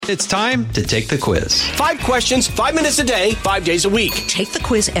It's time to take the quiz. 5 questions, 5 minutes a day, 5 days a week. Take the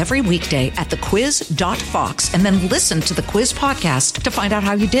quiz every weekday at thequiz.fox and then listen to the quiz podcast to find out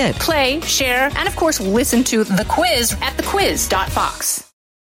how you did. Play, share, and of course, listen to the quiz at thequiz.fox.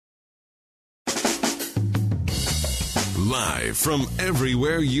 Live from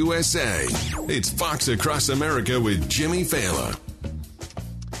everywhere USA, it's Fox Across America with Jimmy Fallon.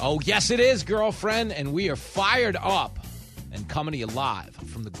 Oh, yes, it is, girlfriend, and we are fired up and coming to you live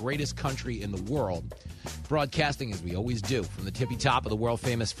from the greatest country in the world, broadcasting as we always do from the tippy top of the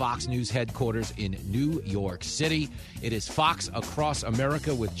world-famous Fox News headquarters in New York City. It is Fox Across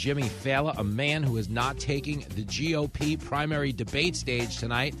America with Jimmy Fallon, a man who is not taking the GOP primary debate stage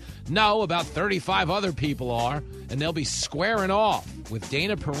tonight. No, about 35 other people are, and they'll be squaring off with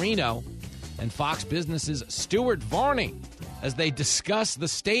Dana Perino and Fox Business's Stuart Varney as they discuss the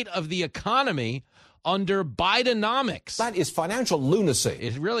state of the economy under Bidenomics. That is financial lunacy.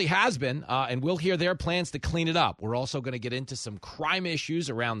 It really has been, and we'll hear their plans to clean it up. We're also going to get into some crime issues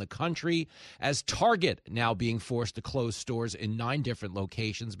around the country as Target now being forced to close stores in 9 different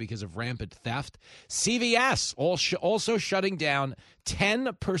locations because of rampant theft. CVS also shutting down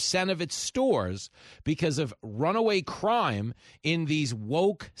 10% of its stores because of runaway crime in these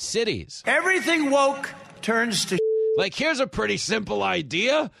woke cities. Everything woke turns to Like, here's a pretty simple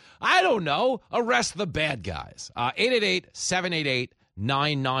idea. I don't know. Arrest the bad guys.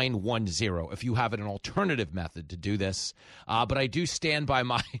 888-788-9910 if you have an alternative method to do this. But I do stand by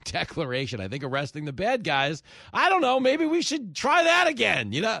my declaration. I think arresting the bad guys, I don't know, maybe we should try that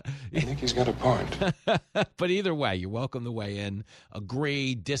again, you know? I think he's got a point. But either way, you're welcome to weigh in,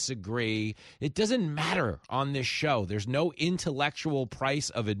 agree, disagree. It doesn't matter on this show. There's no intellectual price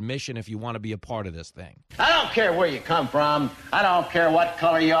of admission if you want to be a part of this thing. I don't care where you come from. I don't care what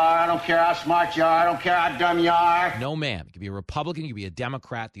color you are. I don't care how smart you are. I don't care how dumb you are. No, ma'am. You can be a Republican. You can be a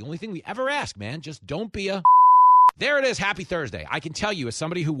Democrat. The only thing we ever ask, man, just don't be a... There it is. Happy Thursday. I can tell you, as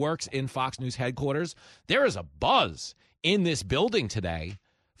somebody who works in Fox News headquarters, there is a buzz in this building today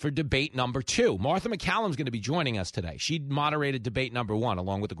for debate number 2. Martha McCallum's going to be joining us today. She moderated debate number 1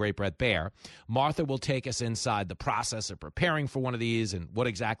 along with the great Brett Baer. Martha will take us inside the process of preparing for one of these and what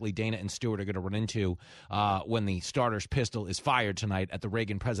exactly Dana and Stuart are going to run into when the starter's pistol is fired tonight at the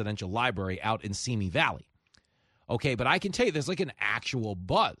Reagan Presidential Library out in Simi Valley. Okay, but I can tell you there's like an actual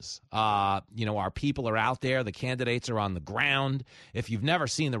buzz. Our people are out there. The candidates are on the ground. If you've never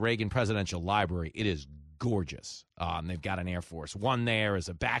seen the Reagan Presidential Library, it is gorgeous. They've got an Air Force One there as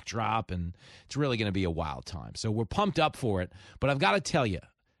a backdrop, and it's really going to be a wild time. So we're pumped up for it. But I've got to tell you,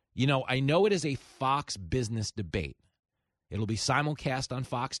 I know it is a Fox Business debate. It'll be simulcast on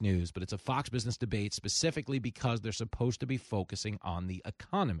Fox News, but it's a Fox Business debate specifically because they're supposed to be focusing on the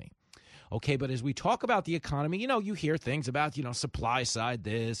economy. Okay, but as we talk about the economy, you hear things about, supply side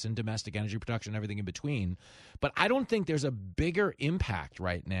this and domestic energy production, everything in between. But I don't think there's a bigger impact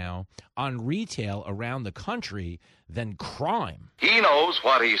right now on retail around the country than crime. He knows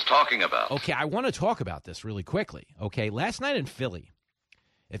what he's talking about. Okay, I want to talk about this really quickly. Okay, last night in Philly,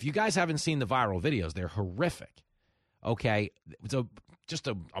 if you guys haven't seen the viral videos, they're horrific. Okay, it's just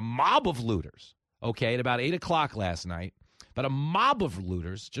a mob of looters, okay, at about 8 o'clock last night. But a mob of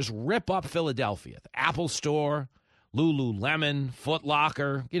looters just rip up Philadelphia, the Apple Store, Lululemon, Foot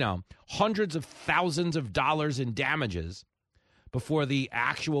Locker, hundreds of thousands of dollars in damages before the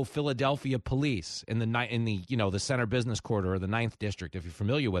actual Philadelphia police in the Center Business Corridor or the 9th District, if you're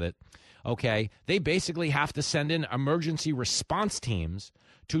familiar with it. Okay, they basically have to send in emergency response teams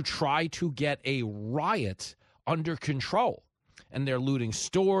to try to get a riot under control. And they're looting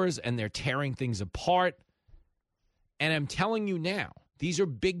stores and they're tearing things apart. And I'm telling you now, these are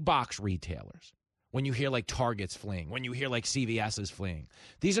big box retailers. When you hear like Target's fleeing, when you hear like CVS is fleeing,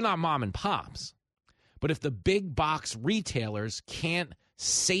 these are not mom and pops. But if the big box retailers can't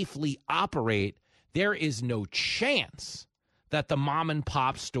safely operate, there is no chance that the mom and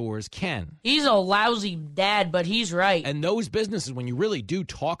pop stores can. He's a lousy dad, but he's right. And those businesses, when you really do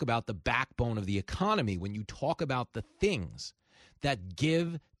talk about the backbone of the economy, when you talk about the things that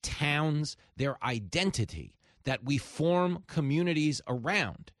give towns their identity, that we form communities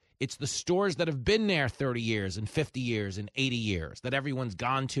around. It's the stores that have been there 30 years and 50 years and 80 years that everyone's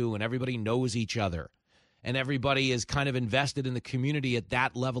gone to and everybody knows each other and everybody is kind of invested in the community at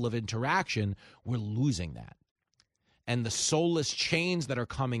that level of interaction. We're losing that. And the soulless chains that are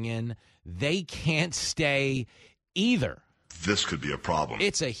coming in, they can't stay either. This could be a problem.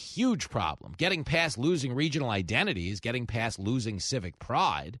 It's a huge problem. Getting past losing regional identities, getting past losing civic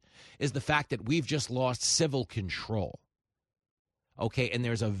pride, is the fact that we've just lost civil control. Okay, and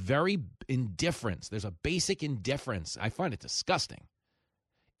there's a very indifference. There's a basic indifference. I find it disgusting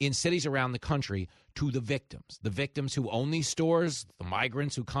in cities around the country to the victims who own these stores, the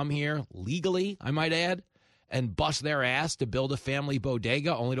migrants who come here legally, I might add, and bust their ass to build a family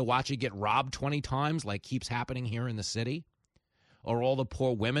bodega only to watch it get robbed 20 times like keeps happening here in the city, or all the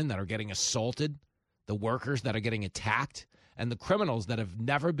poor women that are getting assaulted, the workers that are getting attacked, and the criminals that have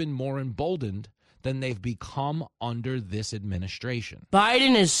never been more emboldened than they've become under this administration.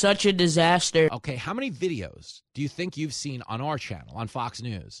 Biden is such a disaster. Okay, how many videos do you think you've seen on our channel, on Fox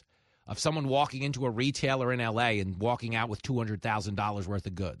News, of someone walking into a retailer in L.A. and walking out with $200,000 worth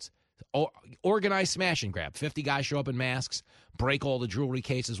of goods? Organized smash and grab. 50 guys show up in masks, break all the jewelry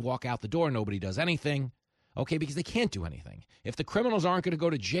cases, walk out the door, nobody does anything. Okay, because they can't do anything. If the criminals aren't going to go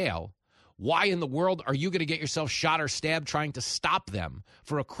to jail, why in the world are you going to get yourself shot or stabbed trying to stop them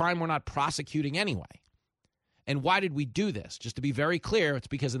for a crime we're not prosecuting anyway? And why did we do this? Just to be very clear, it's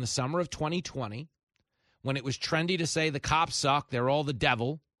because in the summer of 2020, when it was trendy to say the cops suck, they're all the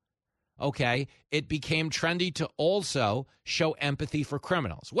devil, okay, it became trendy to also show empathy for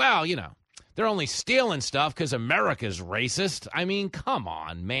criminals. Well, you know, they're only stealing stuff because America's racist. I mean, come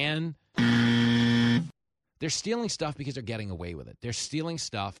on, man. They're stealing stuff because they're getting away with it. They're stealing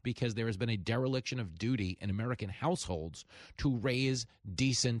stuff because there has been a dereliction of duty in American households to raise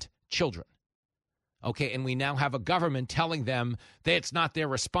decent children. Okay, and we now have a government telling them that it's not their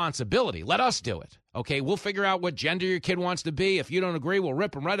responsibility. Let us do it. Okay, we'll figure out what gender your kid wants to be. If you don't agree, we'll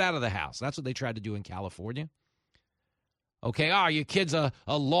rip them right out of the house. That's what they tried to do in California. Okay, your kid's a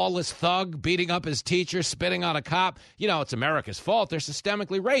lawless thug, beating up his teacher, spitting on a cop. You know, it's America's fault. They're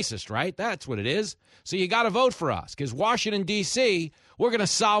systemically racist, right? That's what it is. So you got to vote for us, because Washington, D.C., we're going to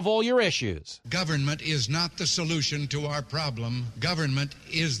solve all your issues. Government is not the solution to our problem. Government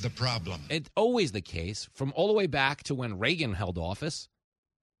is the problem. It's always the case, from all the way back to when Reagan held office.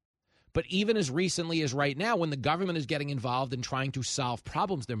 But even as recently as right now, when the government is getting involved in trying to solve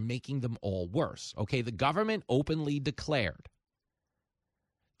problems, they're making them all worse. Okay, the government openly declared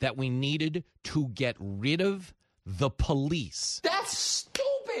that we needed to get rid of the police. That's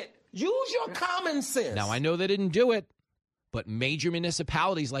stupid. Use your common sense. Now, I know they didn't do it, but major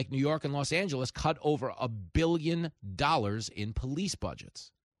municipalities like New York and Los Angeles cut over $1 billion in police budgets.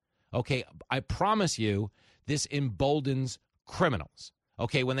 Okay, I promise you, this emboldens criminals.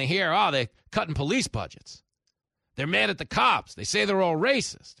 Okay, when they hear, they're cutting police budgets. They're mad at the cops. They say they're all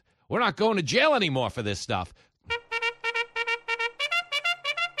racist. We're not going to jail anymore for this stuff.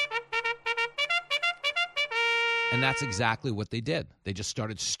 And that's exactly what they did. They just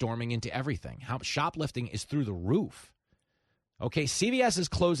started storming into everything. Shoplifting is through the roof. Okay, CVS is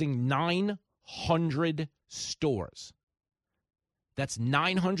closing 900 stores. That's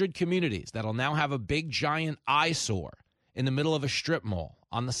 900 communities that'll now have a big, giant eyesore in the middle of a strip mall,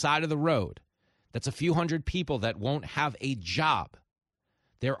 on the side of the road. That's a few hundred people that won't have a job.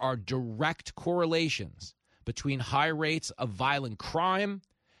 There are direct correlations between high rates of violent crime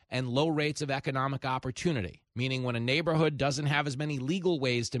and low rates of economic opportunity, meaning when a neighborhood doesn't have as many legal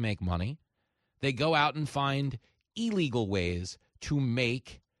ways to make money, they go out and find illegal ways to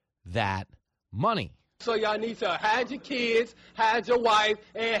make that money. So y'all need to hide your kids, hide your wife,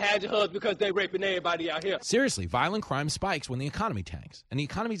 and hide your husband because they raping everybody out here. Seriously, violent crime spikes when the economy tanks. And the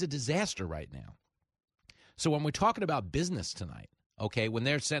economy's a disaster right now. So when we're talking about business tonight, okay, when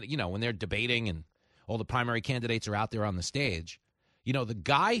they're when they're debating and all the primary candidates are out there on the stage, the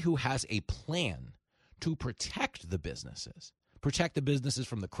guy who has a plan to protect the businesses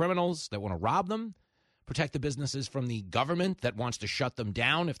from the criminals that want to rob them, protect the businesses from the government that wants to shut them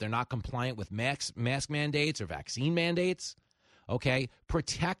down if they're not compliant with mask mandates or vaccine mandates. Okay,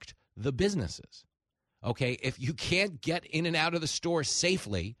 protect the businesses. Okay, if you can't get in and out of the store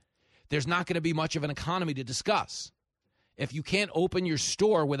safely, there's not going to be much of an economy to discuss. If you can't open your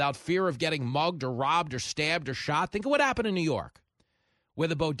store without fear of getting mugged or robbed or stabbed or shot, think of what happened in New York, where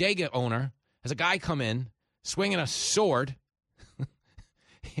the bodega owner has a guy come in swinging a sword.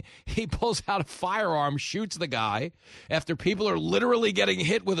 He pulls out a firearm, shoots the guy after people are literally getting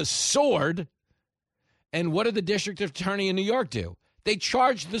hit with a sword. And what did the district attorney in New York do? They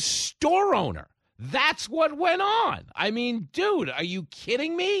charged the store owner. That's what went on. I mean, dude, are you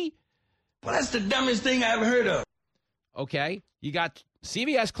kidding me? Well, that's the dumbest thing I ever heard of. Okay, you got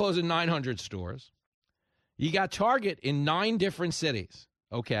CVS closing 900 stores. You got Target in 9 different cities.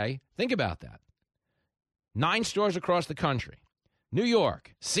 Okay, think about that. 9 stores across the country. New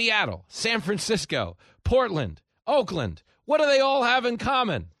York, Seattle, San Francisco, Portland, Oakland. What do they all have in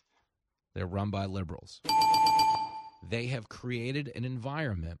common? They're run by liberals. They have created an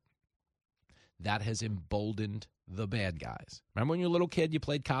environment that has emboldened the bad guys. Remember when you were a little kid, you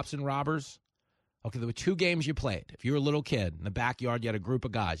played cops and robbers? Okay, there were two games you played. If you were a little kid, in the backyard, you had a group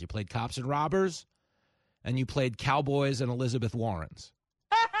of guys. You played cops and robbers, and you played cowboys and Elizabeth Warrens.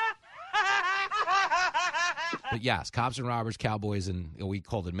 But yes, cops and robbers, cowboys, and we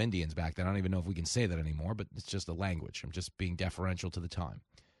called them Indians back then. I don't even know if we can say that anymore, but it's just a language. I'm just being deferential to the time.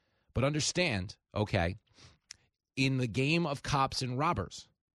 But understand, okay, in the game of cops and robbers,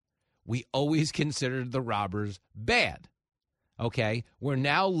 we always considered the robbers bad. Okay, we're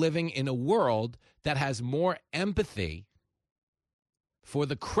now living in a world that has more empathy for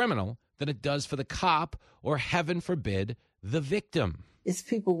the criminal than it does for the cop or, heaven forbid, the victim. It's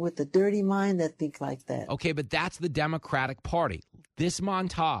people with a dirty mind that think like that. Okay, but that's the Democratic Party. This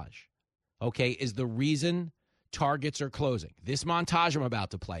montage, okay, is the reason Targets are closing. This montage I'm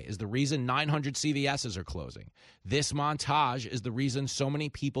about to play is the reason 900 CVSs are closing. This montage is the reason so many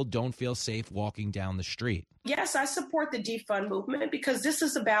people don't feel safe walking down the street. Yes, I support the defund movement because this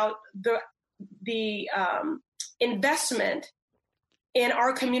is about the investment in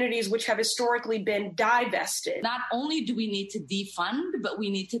our communities, which have historically been divested. Not only do we need to defund, but we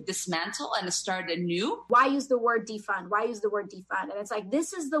need to dismantle and start anew. Why use the word defund? Why use the word defund? And it's like,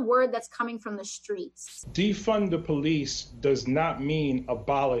 this is the word that's coming from the streets. Defund the police does not mean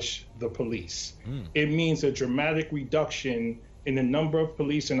abolish the police. It means a dramatic reduction in the number of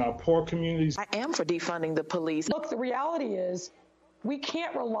police in our poor communities. I am for defunding the police. Look, the reality is we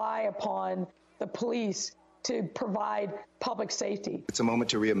can't rely upon the police to provide public safety. It's a moment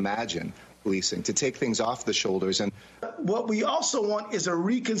to reimagine policing, to take things off the shoulders. And what we also want is a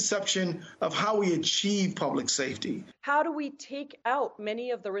reconception of how we achieve public safety. How do we take out many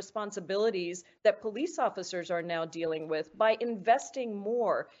of the responsibilities that police officers are now dealing with by investing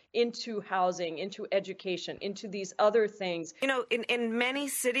more into housing, into education, into these other things? You know, in many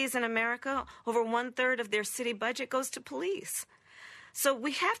cities in America, over 1/3 of their city budget goes to police. So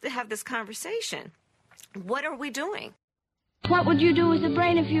we have to have this conversation. What are we doing? What would you do with a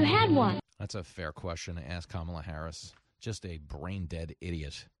brain if you had one? That's a fair question to ask Kamala Harris. Just a brain-dead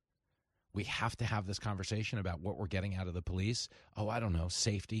idiot. We have to have this conversation about what we're getting out of the police. Oh, I don't know,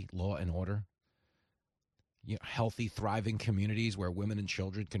 safety, law and order. You know, healthy, thriving communities where women and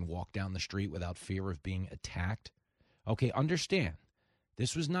children can walk down the street without fear of being attacked. Okay, understand.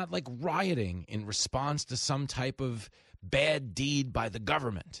 This was not like rioting in response to some type of bad deed by the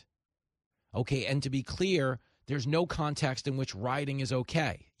government. Okay, and to be clear, there's no context in which rioting is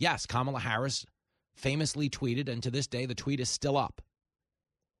okay. Yes, Kamala Harris famously tweeted, and to this day the tweet is still up,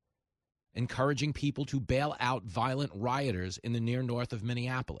 encouraging people to bail out violent rioters in the near north of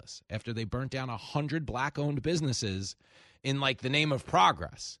Minneapolis after they burnt down 100 black-owned businesses in, like, the name of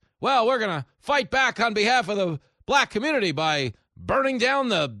progress. Well, we're going to fight back on behalf of the black community by burning down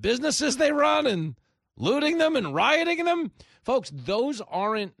the businesses they run and looting them and rioting them. Folks, those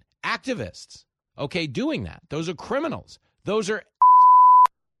aren't activists, okay, doing that. Those are criminals. Those are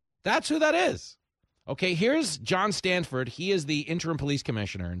that's who that is. Okay, here's John Stanford. He is the interim police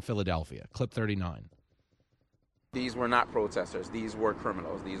commissioner in Philadelphia. Clip 39. These were not protesters. These were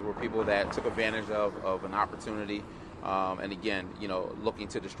criminals. These were people that took advantage of an opportunity and, again, you know, looking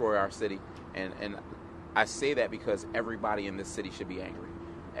to destroy our city. And I say that because everybody in this city should be angry.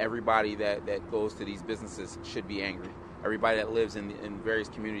 Everybody that goes to these businesses should be angry. Everybody that lives in various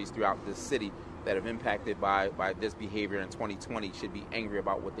communities throughout this city that have impacted by this behavior in 2020 should be angry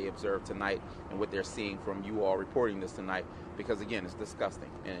about what they observed tonight and what they're seeing from you all reporting this tonight, because, again, it's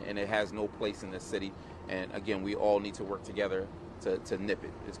disgusting and it has no place in this city. And, again, we all need to work together to nip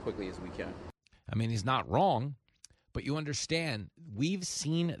it as quickly as we can. I mean, he's not wrong, but you understand, we've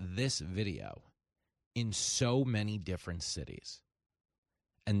seen this video in so many different cities.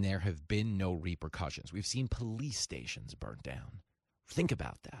 And there have been no repercussions. We've seen police stations burnt down. Think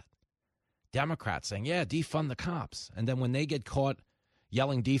about that. Democrats saying, yeah, defund the cops. And then when they get caught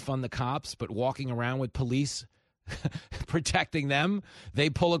yelling defund the cops, but walking around with police protecting them, they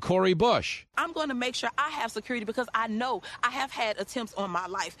pull a Cori Bush. I'm going to make sure I have security because I know I have had attempts on my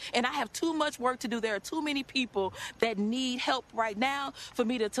life and I have too much work to do. There are too many people that need help right now for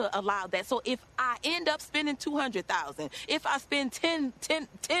me to allow that. So if I end up spending $200,000, if I spend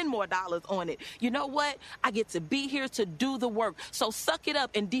 $10 more on it, you know what? I get to be here to do the work. So suck it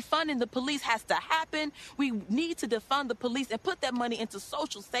up, and defunding the police has to happen. We need to defund the police and put that money into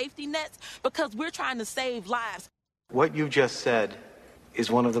social safety nets because we're trying to save lives. What you just said is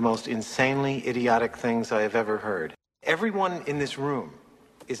one of the most insanely idiotic things I have ever heard. Everyone in this room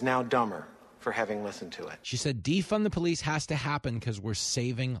is now dumber for having listened to it. She said defund the police has to happen because we're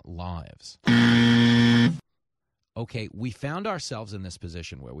saving lives. Okay, we found ourselves in this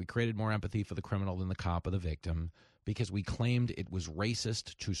position where we created more empathy for the criminal than the cop or the victim, because we claimed it was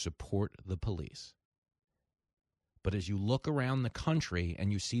racist to support the police. But as you look around the country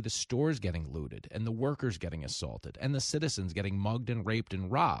and you see the stores getting looted and the workers getting assaulted and the citizens getting mugged and raped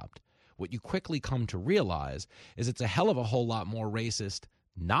and robbed, what you quickly come to realize is it's a hell of a whole lot more racist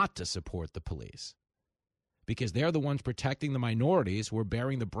not to support the police, because they're the ones protecting the minorities who are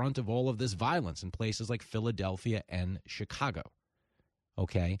bearing the brunt of all of this violence in places like Philadelphia and Chicago.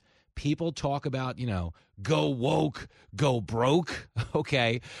 Okay? People talk about, go woke, go broke.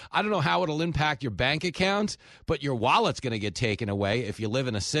 Okay? I don't know how it'll impact your bank account, but your wallet's going to get taken away if you live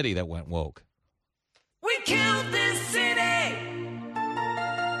in a city that went woke. We killed this city.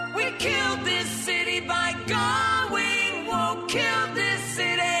 We killed this city by going woke. Killed this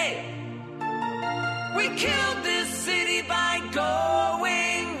city. We killed this city by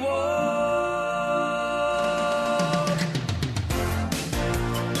going woke.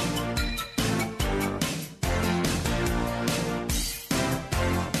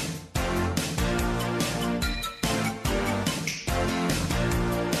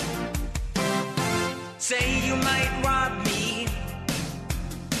 Say you might rob me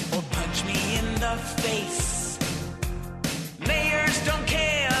or punch me in the face. Mayors don't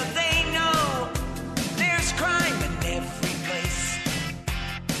care, they know there's crime in every place.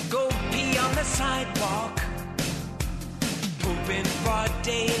 Go pee on the sidewalk, poop in broad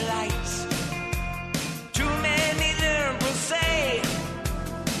daylight. Too many liberals say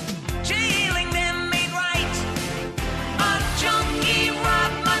jailing them ain't right. A junkie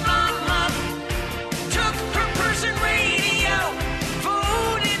robbed my mama, took her purse and radio,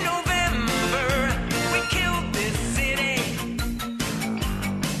 food in November. We killed this city.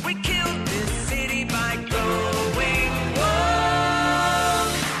 We killed this city by going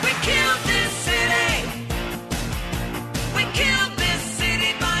woke. We killed this city. We killed this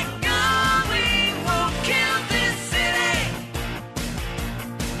city by going woke. Killed this city.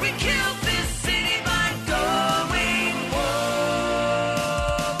 We killed this city by going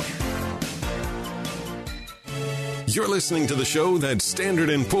woke. You're listening to the show that Standard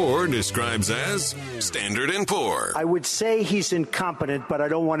 & Poor describes as Standard & Poor. I would say he's incompetent, but I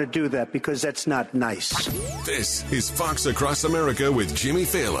don't want to do that because that's not nice. This is Fox Across America with Jimmy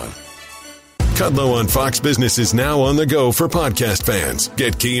Fallon. Kudlow on Fox Business is now on the go for podcast fans.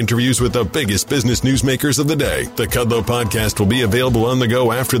 Get key interviews with the biggest business newsmakers of the day. The Kudlow podcast will be available on the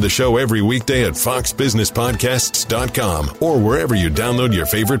go after the show every weekday at foxbusinesspodcasts.com or wherever you download your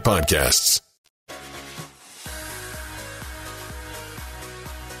favorite podcasts.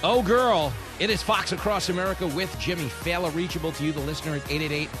 Oh, girl. It is Fox Across America with Jimmy Fallon, reachable to you, the listener, at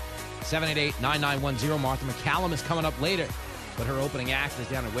 888-788-9910. Martha McCallum is coming up later, but her opening act is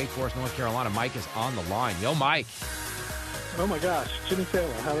down in Wake Forest, North Carolina. Mike is on the line. Yo, Mike. Oh, my gosh. Jimmy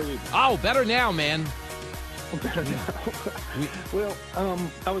Fallon, how are you? Oh, better now, man. Better now. Well,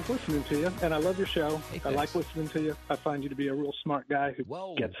 I was listening to you, and I love your show. Hey, I like listening to you. I find you to be a real smart guy who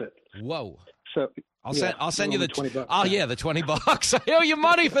gets it. Whoa. So I'll send you the $20. Oh, yeah, the $20. I owe you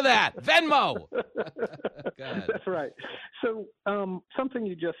money for that. Venmo. Go ahead. That's right. So something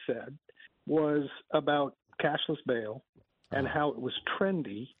you just said was about cashless bail and how it was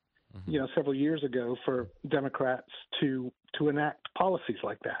trendy, several years ago for Democrats to enact policies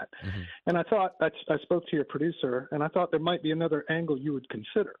like that. And I thought, I spoke to your producer, and I thought there might be another angle you would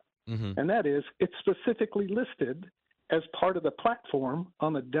consider. And that is, it's specifically listed as part of the platform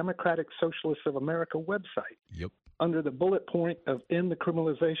on the Democratic Socialists of America website. Yep. Under the bullet point of end the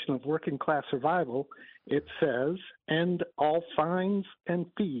criminalization of working class survival, it says, end all fines and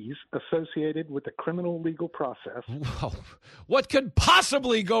fees associated with the criminal legal process. Whoa. What could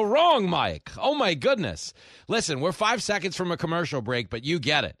possibly go wrong, Mike? Oh, my goodness. Listen, we're 5 seconds from a commercial break, but you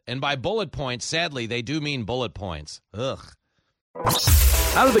get it. And by bullet points, sadly, they do mean bullet points. Ugh.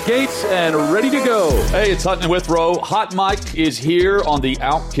 Out of the gates and ready to go. Hey, it's Hutton Withrow. Hot Mike is here on the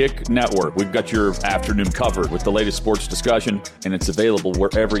Outkick Network. We've got your afternoon covered with the latest sports discussion, and it's available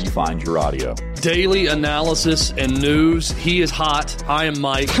wherever you find your audio. Daily analysis and news. He is hot. I am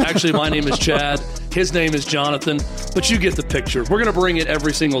Mike. Actually, my name is Chad. His name is Jonathan, but you get the picture. We're going to bring it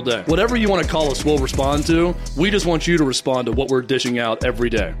every single day. Whatever you want to call us, we'll respond to. We just want you to respond to what we're dishing out every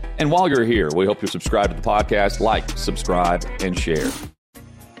day. And while you're here, we hope you subscribe to the podcast, like, subscribe, and share.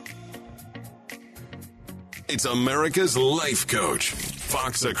 It's America's Life Coach.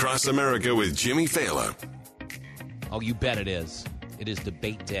 Fox Across America with Jimmy Fallon. Oh, you bet it is. It is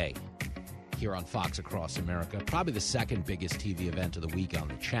debate day here on Fox Across America. Probably the second biggest TV event of the week on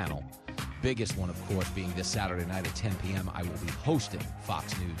the channel. Biggest one, of course, being this Saturday night at 10 p.m. I will be hosting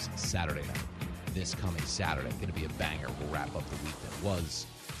Fox News Saturday night. This coming Saturday. Going to be a banger. We'll wrap up the week that was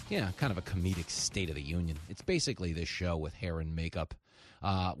kind of a comedic State of the Union. It's basically this show with hair and makeup,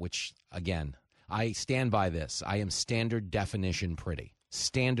 which, again, I stand by this. I am standard definition pretty.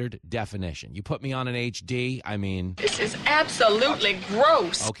 Standard definition. You put me on an HD, I mean... This is absolutely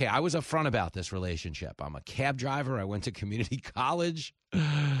gross. Okay, I was upfront about this relationship. I'm a cab driver. I went to community college.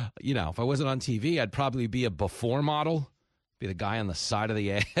 You know, if I wasn't on TV, I'd probably be a before model. Be the guy on the side of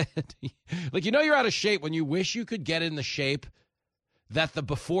the ad. Like, you know you're out of shape when you wish you could get in the shape that the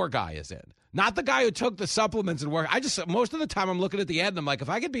before guy is in. Not the guy who took the supplements and work. Most of the time I'm looking at the ad and I'm like, if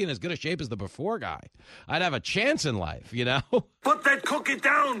I could be in as good a shape as the before guy, I'd have a chance in life, you know? Put that cookie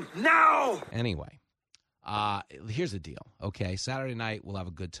down now! Anyway, here's the deal, okay? Saturday night, we'll have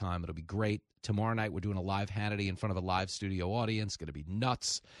a good time. It'll be great. Tomorrow night, we're doing a live Hannity in front of a live studio audience. It's going to be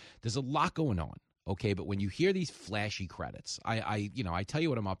nuts. There's a lot going on. Okay, but when you hear these flashy credits, I tell you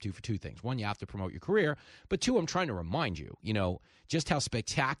what I'm up to for two things. One, you have to promote your career, but two, I'm trying to remind you, just how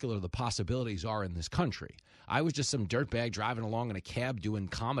spectacular the possibilities are in this country. I was just some dirtbag driving along in a cab doing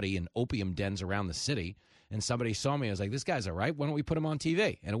comedy in opium dens around the city, and somebody saw me. I was like, this guy's all right. Why don't we put him on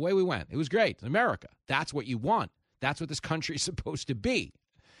TV? And away we went. It was great. America. That's what you want. That's what this country is supposed to be.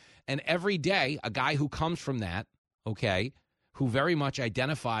 And every day, a guy who comes from that, okay, who very much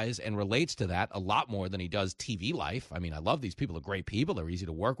identifies and relates to that a lot more than he does TV life. I mean, I love these people. They're great people. They're easy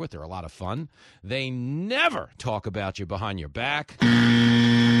to work with. They're a lot of fun. They never talk about you behind your back.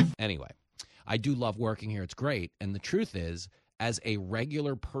 Anyway, I do love working here. It's great. And the truth is, as a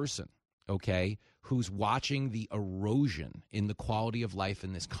regular person, okay, who's watching the erosion in the quality of life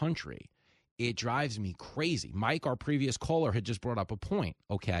in this country, it drives me crazy. Mike, our previous caller, had just brought up a point,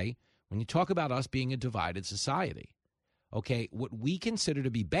 okay? When you talk about us being a divided society, okay, what we consider to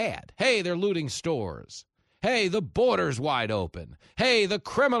be bad. Hey, they're looting stores. Hey, the border's wide open. Hey, the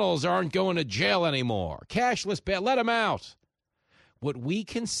criminals aren't going to jail anymore. Cashless bail, let them out. What we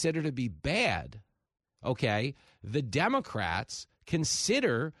consider to be bad, okay, the Democrats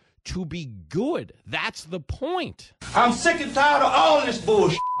consider to be good. That's the point. I'm sick and tired of all this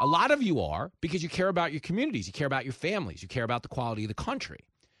bullshit. A lot of you are, because you care about your communities, you care about your families, you care about the quality of the country.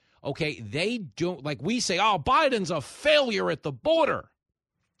 Okay, they don't, like we say, oh, Biden's a failure at the border.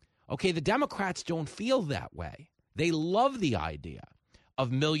 Okay, the Democrats don't feel that way. They love the idea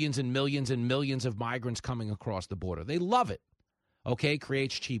of millions and millions and millions of migrants coming across the border. They love it. Okay,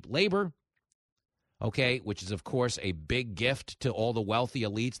 creates cheap labor. Okay, which is, of course, a big gift to all the wealthy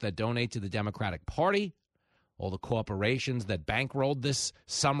elites that donate to the Democratic Party, all the corporations that bankrolled this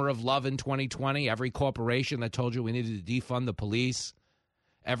summer of love in 2020, every corporation that told you we needed to defund the police,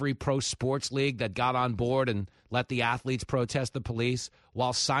 every pro sports league that got on board and let the athletes protest the police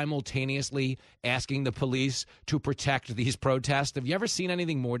while simultaneously asking the police to protect these protests. Have you ever seen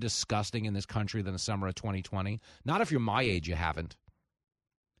anything more disgusting in this country than the summer of 2020? Not if you're my age, you haven't.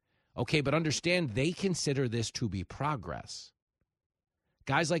 Okay, but understand they consider this to be progress.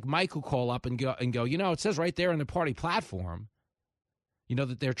 Guys like Mike who call up and go, it says right there in the party platform,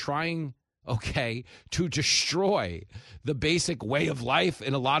 that they're trying, okay, to destroy the basic way of life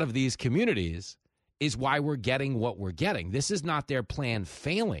in a lot of these communities is why we're getting what we're getting. This is not their plan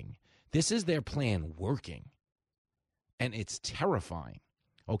failing. This is their plan working. And it's terrifying,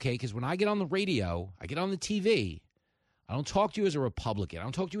 okay? Because when I get on the radio, I get on the TV, I don't talk to you as a Republican. I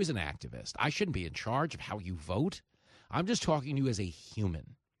don't talk to you as an activist. I shouldn't be in charge of how you vote. I'm just talking to you as a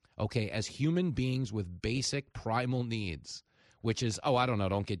human, okay, as human beings with basic primal needs, which is,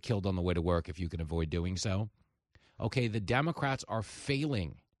 don't get killed on the way to work if you can avoid doing so. Okay, the Democrats are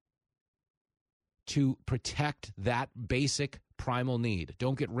failing to protect that basic primal need.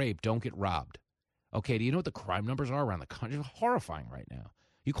 Don't get raped. Don't get robbed. Okay, do you know what the crime numbers are around the country? It's horrifying right now.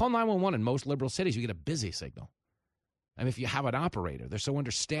 You call 911 in most liberal cities, you get a busy signal. I mean, if you have an operator, they're so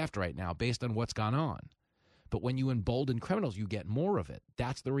understaffed right now based on what's gone on. But when you embolden criminals, you get more of it.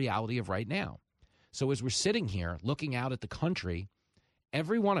 That's the reality of right now. So as we're sitting here looking out at the country,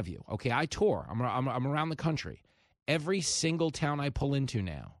 every one of you, okay, I tour. I'm around the country. Every single town I pull into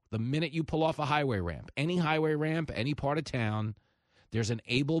now, the minute you pull off a highway ramp, any part of town, there's an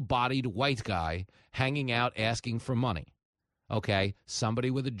able-bodied white guy hanging out asking for money. Okay, somebody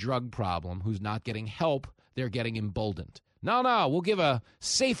with a drug problem who's not getting help, they're getting emboldened. No, we'll give a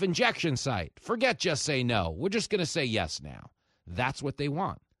safe injection site. Forget just say no. We're just going to say yes now. That's what they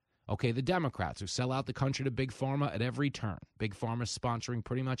want. Okay, the Democrats who sell out the country to Big Pharma at every turn. Big Pharma sponsoring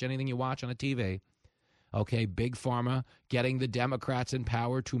pretty much anything you watch on a TV. Okay, Big Pharma getting the Democrats in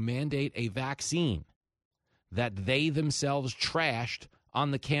power to mandate a vaccine that they themselves trashed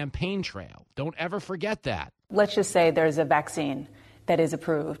on the campaign trail. Don't ever forget that. Let's just say there's a vaccine that is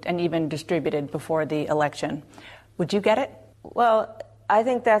approved and even distributed before the election. Would you get it? Well, I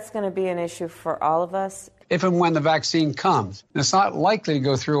think that's going to be an issue for all of us. If and when the vaccine comes, it's not likely to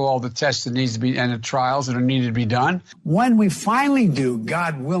go through all the tests that needs to be and the trials that are needed to be done. When we finally do,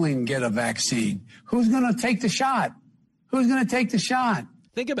 God willing, get a vaccine, who's going to take the shot? Who's going to take the shot?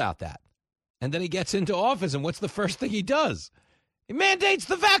 Think about that. And then he gets into office, and what's the first thing he does? He mandates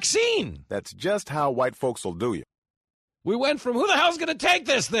the vaccine. That's just how white folks will do you. We went from who the hell's going to take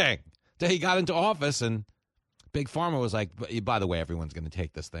this thing to he got into office, and Big Pharma was like, by the way, everyone's going to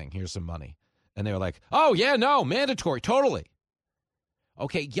take this thing. Here's some money. And they were like, oh, yeah, no, mandatory, totally.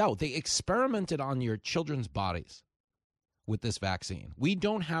 Okay, they experimented on your children's bodies with this vaccine. We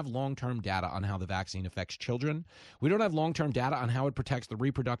don't have long-term data on how the vaccine affects children. We don't have long-term data on how it protects the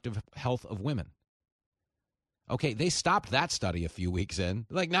reproductive health of women. Okay, they stopped that study a few weeks in.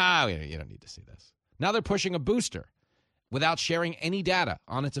 Like, no, you don't need to see this. Now they're pushing a booster without sharing any data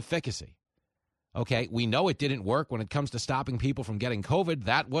on its efficacy. Okay, we know it didn't work when it comes to stopping people from getting COVID.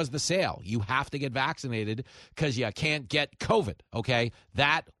 That was the sale. You have to get vaccinated because you can't get COVID, okay?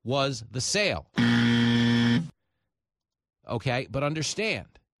 That was the sale. Okay, but understand,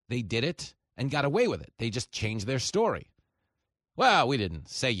 they did it and got away with it. They just changed their story. Well, we didn't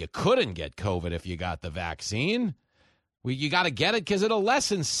say you couldn't get COVID if you got the vaccine. You got to get it because it'll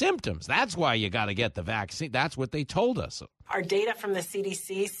lessen symptoms. That's why you got to get the vaccine. That's what they told us. Our data from the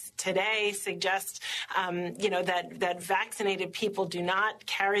CDC today suggests, that vaccinated people do not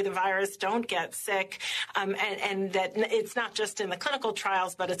carry the virus, don't get sick, and that it's not just in the clinical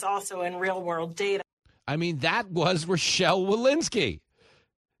trials, but it's also in real-world data. I mean, that was Rochelle Walensky.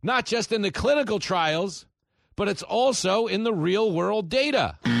 Not just in the clinical trials, but it's also in the real-world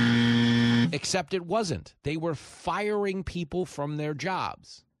data. Except it wasn't. They were firing people from their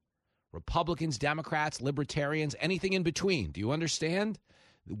jobs. Republicans, Democrats, Libertarians, anything in between. Do you understand?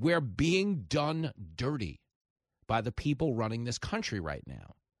 We're being done dirty by the people running this country right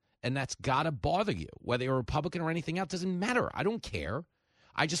now. And that's got to bother you. Whether you're a Republican or anything else, doesn't matter. I don't care.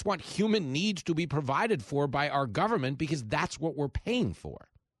 I just want human needs to be provided for by our government because that's what we're paying for.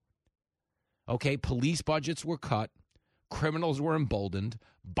 Okay, police budgets were cut. Criminals were emboldened.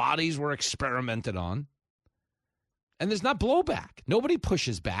 Bodies were experimented on. And there's not blowback. Nobody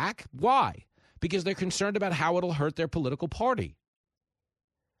pushes back. Why? Because they're concerned about how it'll hurt their political party.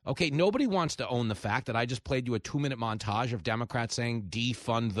 Okay, nobody wants to own the fact that I just played you a 2-minute montage of Democrats saying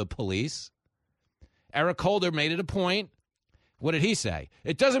defund the police. Eric Holder made it a point. What did he say?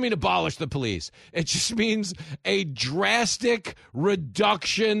 It doesn't mean abolish the police. It just means a drastic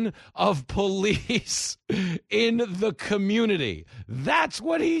reduction of police in the community. That's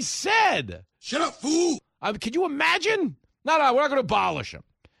what he said. Shut up, fool. Can you imagine? No, we're not going to abolish them.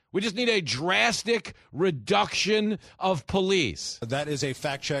 We just need a drastic reduction of police. That is a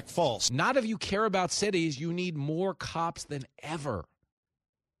fact check false. Not if you care about cities. You need more cops than ever.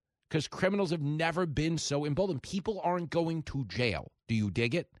 Because criminals have never been so emboldened. People aren't going to jail. Do you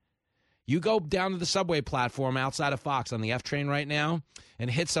dig it? You go down to the subway platform outside of Fox on the F train right now and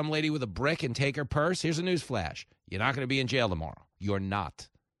hit some lady with a brick and take her purse. Here's a news flash. You're not going to be in jail tomorrow. You're not.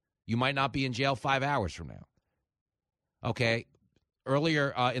 You might not be in jail 5 hours from now. Okay.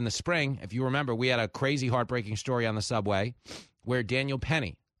 Earlier in the spring, if you remember, we had a crazy, heartbreaking story on the subway where Daniel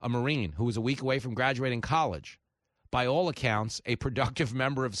Penny, a Marine who was a week away from graduating college, by all accounts, a productive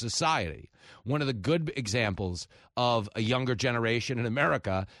member of society. One of the good examples of a younger generation in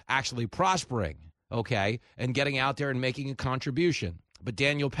America actually prospering, okay, and getting out there and making a contribution. But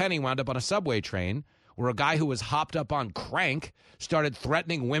Daniel Penny wound up on a subway train where a guy who was hopped up on crank started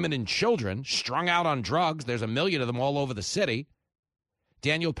threatening women and children, strung out on drugs. There's 1 million of them all over the city.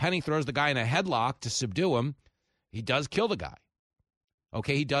 Daniel Penny throws the guy in a headlock to subdue him. He does kill the guy.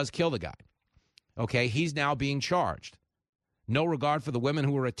 Okay, he does kill the guy. Okay, he's now being charged. No regard for the women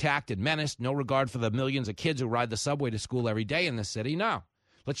who were attacked and menaced. No regard for the millions of kids who ride the subway to school every day in this city. No.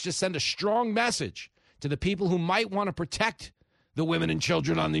 Let's just send a strong message to the people who might want to protect the women and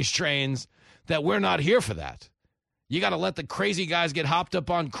children on these trains that we're not here for that. You got to let the crazy guys get hopped up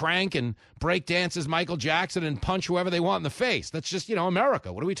on crank and break dance as Michael Jackson and punch whoever they want in the face. That's just,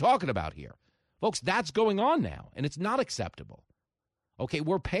 America. What are we talking about here? Folks, that's going on now, and it's not acceptable. Okay,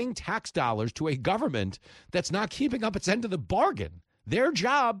 we're paying tax dollars to a government that's not keeping up its end of the bargain. Their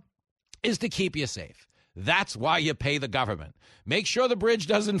job is to keep you safe. That's why you pay the government. Make sure the bridge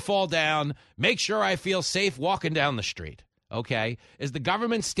doesn't fall down. Make sure I feel safe walking down the street. Okay? Is the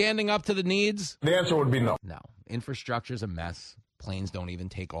government standing up to the needs? The answer would be no. No. Infrastructure's a mess. Planes don't even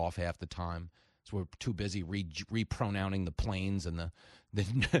take off half the time. So we're too busy repronouncing the planes and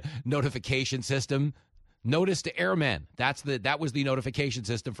the notification system. Notice to airmen. That was the notification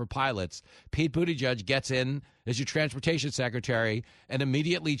system for pilots. Pete Buttigieg gets in as your transportation secretary and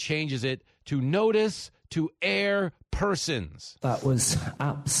immediately changes it to notice to air persons. That was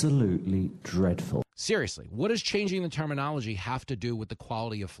absolutely dreadful. Seriously, what does changing the terminology have to do with the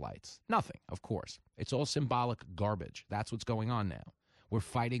quality of flights? Nothing, of course. It's all symbolic garbage. That's what's going on now. We're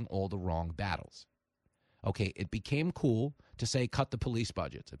fighting all the wrong battles. Okay, it became cool to say cut the police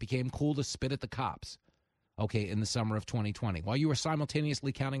budgets. It became cool to spit at the cops. Okay, in the summer of 2020, while you were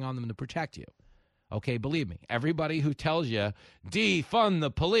simultaneously counting on them to protect you. Okay, believe me, everybody who tells you, defund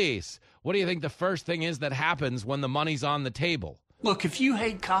the police, what do you think the first thing is that happens when the money's on the table? Look, if you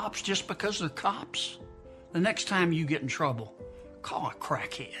hate cops just because they're cops, the next time you get in trouble, call a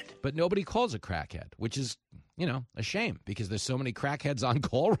crackhead. But nobody calls a crackhead, which is, a shame, because there's so many crackheads on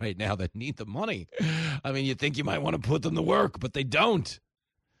call right now that need the money. I mean, you think you might want to put them to work, but they don't.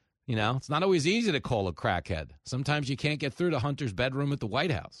 It's not always easy to call a crackhead. Sometimes you can't get through to Hunter's bedroom at the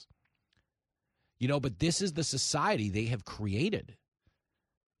White House. But this is the society they have created.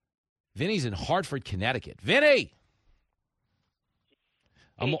 Vinny's in Hartford, Connecticut. Vinny!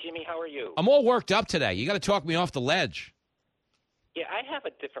 Hey, Jimmy, how are you? I'm all worked up today. You got to talk me off the ledge. Yeah, I have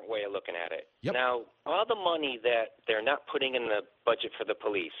a different way of looking at it. Yep. Now, all the money that they're not putting in the budget for the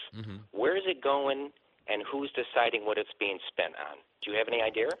police, where is it going and who's deciding what it's being spent on? Do you have any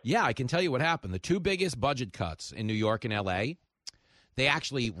idea? Yeah, I can tell you what happened. The two biggest budget cuts in New York and L.A., they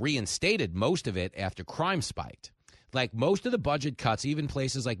actually reinstated most of it after crime spiked. Like most of the budget cuts, even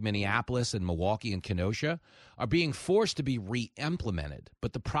places like Minneapolis and Milwaukee and Kenosha, are being forced to be re-implemented.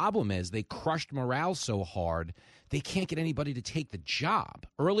 But the problem is they crushed morale so hard, they can't get anybody to take the job.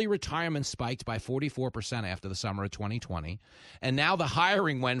 Early retirement spiked by 44% after the summer of 2020. And now the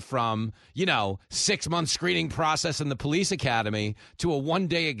hiring went from, 6-month screening process in the police academy to a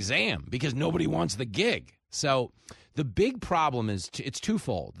 1-day exam because nobody wants the gig. So the big problem is it's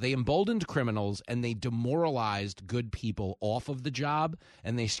twofold. They emboldened criminals and they demoralized good people off of the job,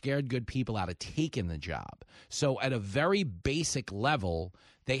 and they scared good people out of taking the job. So at a very basic level,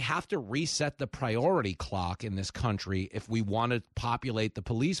 they have to reset the priority clock in this country if we want to populate the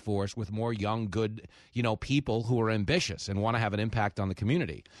police force with more young, good, people who are ambitious and want to have an impact on the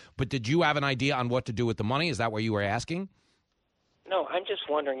community. But did you have an idea on what to do with the money? Is that what you were asking? No, I'm just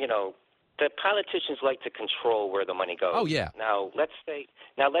wondering, the politicians like to control where the money goes. Oh, yeah. Now, let's say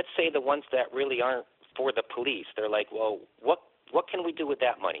the ones that really aren't for the police, they're like, well, what can we do with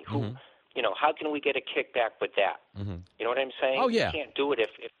that money? Who, how can we get a kickback with that? You know what I'm saying? Oh, yeah. You can't do it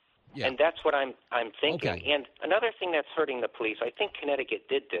if yeah. And that's what I'm thinking. Okay. And another thing that's hurting the police, I think Connecticut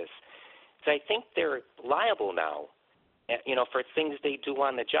did this, is I think they're liable now, for things they do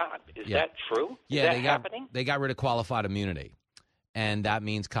on the job. Is that true? Yeah, is that happening? They got rid of qualified immunity. And that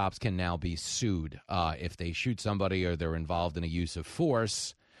means cops can now be sued if they shoot somebody or they're involved in a use of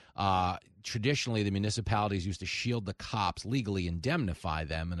force. Traditionally, the municipalities used to shield the cops, legally indemnify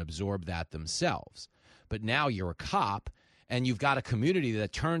them, and absorb that themselves. But now you're a cop, and you've got a community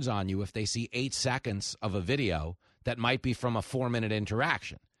that turns on you if they see 8 seconds of a video that might be from a 4-minute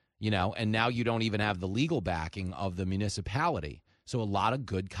interaction, and now you don't even have the legal backing of the municipality. So a lot of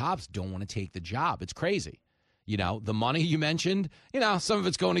good cops don't want to take the job. It's crazy. The money you mentioned, some of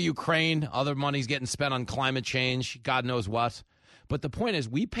it's going to Ukraine. Other money's getting spent on climate change, God knows what. But the point is,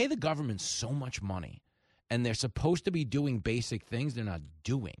 we pay the government so much money, and they're supposed to be doing basic things they're not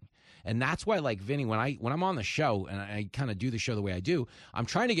doing. And that's why, like Vinny, when I'm on the show, and I kind of do the show the way I do, I'm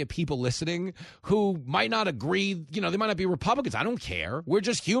trying to get people listening who might not agree. They might not be Republicans. I don't care. We're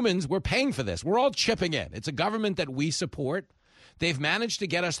just humans. We're paying for this. We're all chipping in. It's a government that we support. They've managed to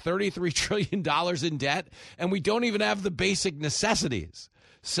get us $33 trillion in debt, and we don't even have the basic necessities.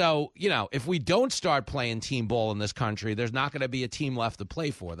 So, if we don't start playing team ball in this country, there's not going to be a team left to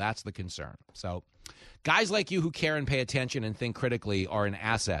play for. That's the concern. So, guys like you who care and pay attention and think critically are an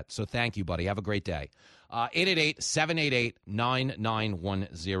asset. So thank you, buddy. Have a great day.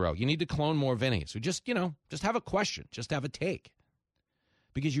 888-788-9910. You need to clone more Vinny. So just have a question. Just have a take.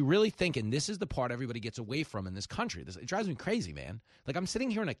 Because you really think, and this is the part everybody gets away from in this country. It drives me crazy, man. Like, I'm sitting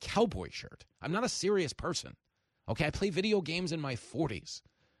here in a cowboy shirt. I'm not a serious person. Okay? I play video games in my 40s.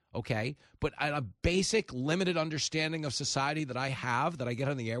 Okay? But at a basic, limited understanding of society that I have, that I get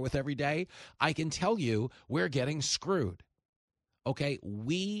on the air with every day, I can tell you we're getting screwed. Okay?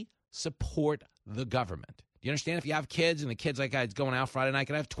 We support the government. Do you understand? If you have kids and the kid's like, it's going out Friday night,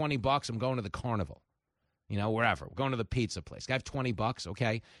 can I have $20? I'm going to the carnival. Wherever. We're going to the pizza place. I have $20,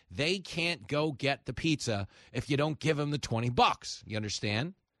 okay? They can't go get the pizza if you don't give them the $20. You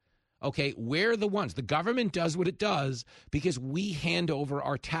understand? Okay, we're the ones. The government does what it does because we hand over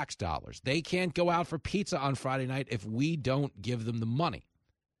our tax dollars. They can't go out for pizza on Friday night if we don't give them the money.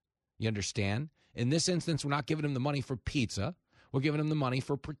 You understand? In this instance, we're not giving them the money for pizza. We're giving them the money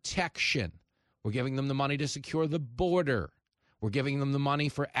for protection. We're giving them the money to secure the border. We're giving them the money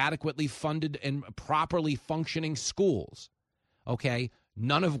for adequately funded and properly functioning schools. Okay,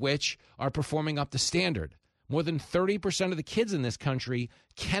 none of which are performing up to standard. More than 30% of the kids in this country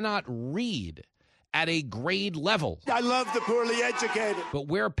cannot read at a grade level. I love the poorly educated. But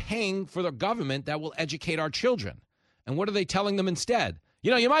we're paying for the government that will educate our children. And what are they telling them instead?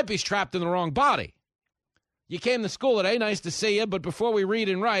 You know, you might be strapped in the wrong body. You came to school today, nice to see you, but before we read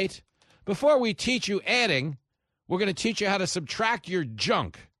and write, before we teach you adding, we're going to teach you how to subtract your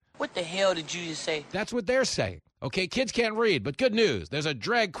junk. What the hell did you just say? That's what they're saying. Okay, kids can't read, but good news. There's a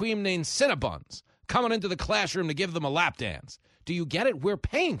drag queen named Cinnabons coming into the classroom to give them a lap dance. Do you get it? We're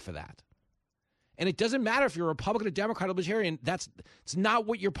paying for that. And it doesn't matter if you're a Republican, a Democrat, or Libertarian. It's not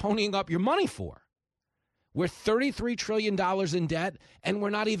what you're ponying up your money for. We're $33 trillion in debt, and we're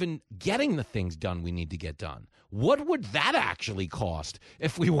not even getting the things done we need to get done. What would that actually cost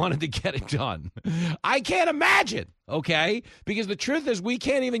if we wanted to get it done? I can't imagine, okay? Because the truth is we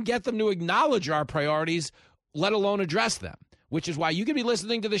can't even get them to acknowledge our priorities, let alone address them. Which is why you can be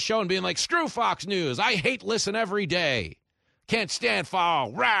listening to this show and being like, screw Fox News. I hate listen every day. Can't stand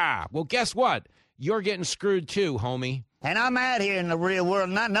fall. Rah. Well, guess what? You're getting screwed too, homie. And I'm out here in the real world,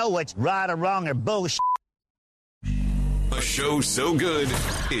 and I know what's right or wrong or bullshit. A show so good,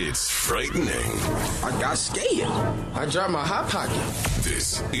 it's frightening. I got scared. I dropped my hot pocket.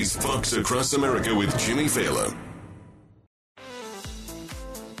 This is Fox Across America with Jimmy Fallon.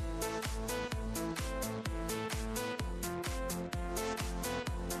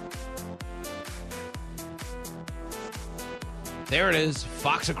 There it is,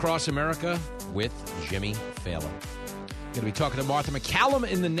 Fox Across America with Jimmy Fallon. Going to be talking to Martha McCallum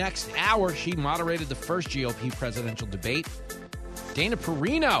in the next hour. She moderated the first GOP presidential debate. Dana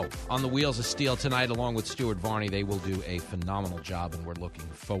Perino on the Wheels of Steel tonight, along with Stuart Varney. They will do a phenomenal job, and we're looking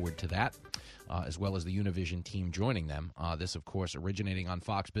forward to that, as well as the Univision team joining them. This, of course, originating on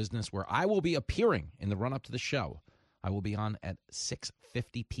Fox Business, where I will be appearing in the run-up to the show. I will be on at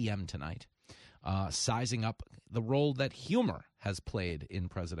 6:50 p.m. tonight, sizing up the role that humor has played in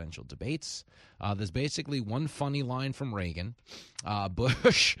presidential debates. There's basically one funny line from Reagan,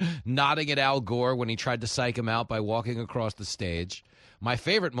 Bush nodding at Al Gore when he tried to psych him out by walking across the stage. My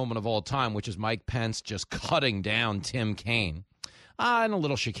favorite moment of all time, which is Mike Pence just cutting down Tim Kaine. And a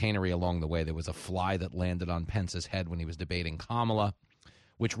little chicanery along the way. There was a fly that landed on Pence's head when he was debating Kamala,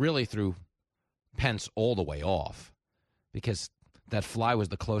 which really threw Pence all the way off because that fly was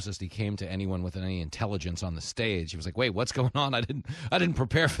the closest he came to anyone with any intelligence on the stage. He was like, wait, what's going on? I didn't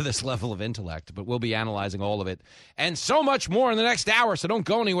prepare for this level of intellect, but we'll be analyzing all of it and so much more in the next hour, so don't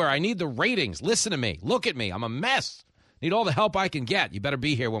go anywhere. I need the ratings. Listen to me. Look at me. I'm a mess. Need all the help I can get. You better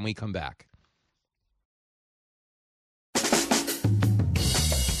be here when we come back.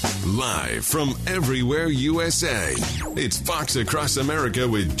 Live from everywhere USA, it's Fox Across America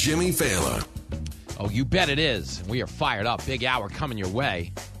with Jimmy Fallon. Oh, you bet it is. We are fired up. Big hour coming your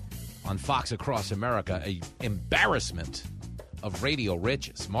way on Fox Across America. A embarrassment of radio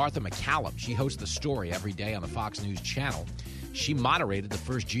riches. Martha McCallum, she hosts The Story every day on the Fox News channel. She moderated the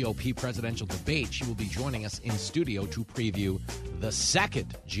first GOP presidential debate. She will be joining us in studio to preview the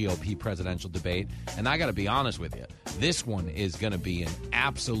second GOP presidential debate. And I got to be honest with you, this one is going to be an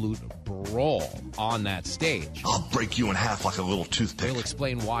absolute brawl on that stage. I'll break you in half like a little toothpick. We'll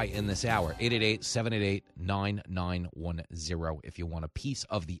explain why in this hour. 888-788-9910 if you want a piece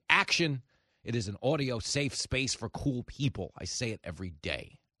of the action. It is an audio safe space for cool people. I say it every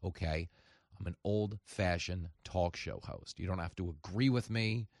day, okay? I'm an old-fashioned talk show host. You don't have to agree with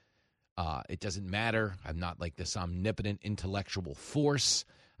me. It doesn't matter. I'm not like this omnipotent intellectual force.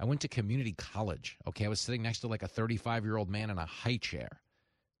 I went to community college, okay? I was sitting next to like a 35-year-old man in a high chair.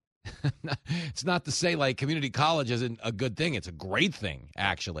 It's not to say like community college isn't a good thing. It's a great thing,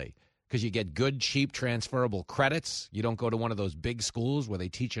 actually, because you get good, cheap, transferable credits. You don't go to one of those big schools where they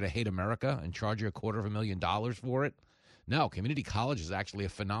teach you to hate America and charge you $250,000 for it. No, community college is actually a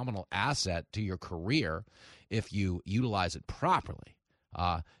phenomenal asset to your career if you utilize it properly.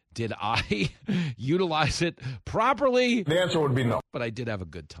 Did I utilize it properly? The answer would be no. But I did have a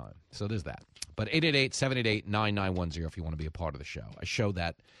good time. So there's that. But 888-788-9910 if you want to be a part of the show. A show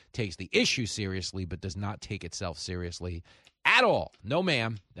that takes the issue seriously but does not take itself seriously at all. No,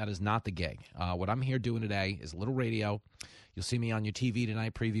 ma'am. That is not the gig. What I'm here doing today is a little radio. You'll see me on your TV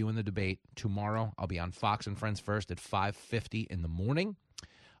tonight previewing the debate. Tomorrow, I'll be on Fox and Friends First at 5:50 in the morning.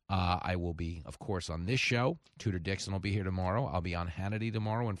 I will be, of course, on this show. Tudor Dixon will be here tomorrow. I'll be on Hannity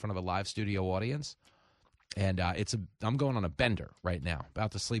tomorrow in front of a live studio audience. And I'm going on a bender right now.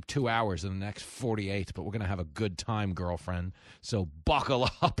 About to sleep 2 hours in the next 48, but we're going to have a good time, girlfriend. So buckle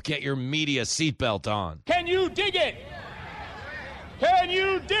up. Get your media seatbelt on. Can you dig it? Can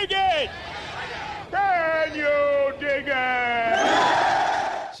you dig it? Can you dig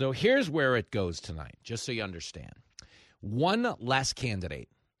it? So here's where it goes tonight, just so you understand. One less candidate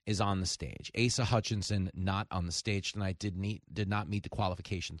is on the stage. Asa Hutchinson, not on the stage tonight, did not meet the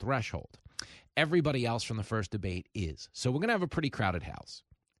qualification threshold. Everybody else from the first debate is. So we're going to have a pretty crowded house.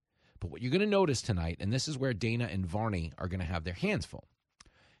 But what you're going to notice tonight, and this is where Dana and Varney are going to have their hands full,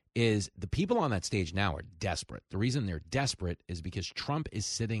 is the people on that stage now are desperate. The reason they're desperate is because Trump is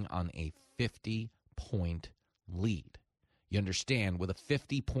sitting on a 50-point lead. You understand, with a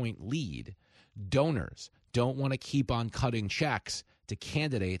 50-point lead, donors don't want to keep on cutting checks to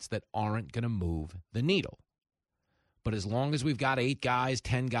candidates that aren't going to move the needle. But as long as we've got 8 guys,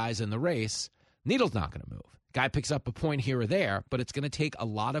 10 guys in the race, needle's not going to move. Guy picks up a point here or there, but it's going to take a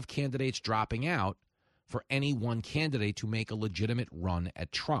lot of candidates dropping out for any one candidate to make a legitimate run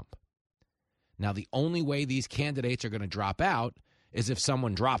at Trump. Now, the only way these candidates are going to drop out is if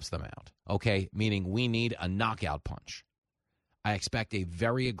someone drops them out, okay? Meaning we need a knockout punch. I expect a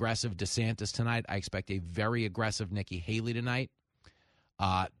very aggressive DeSantis tonight. I expect a very aggressive Nikki Haley tonight.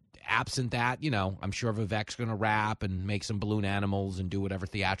 Absent that, I'm sure Vivek's going to rap and make some balloon animals and do whatever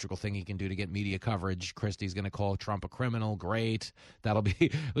theatrical thing he can do to get media coverage. Christie's going to call Trump a criminal. Great. That'll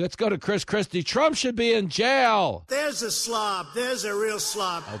be, let's go to Chris Christie. Trump should be in jail. There's a slob. There's a real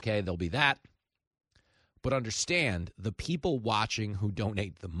slob. Okay, there'll be that. But understand, the people watching who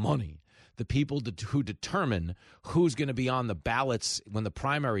donate the money, the people who determine who's going to be on the ballots when the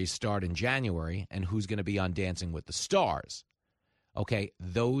primaries start in January and who's going to be on Dancing with the Stars. Okay,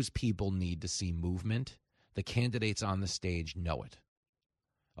 those people need to see movement. The candidates on the stage know it.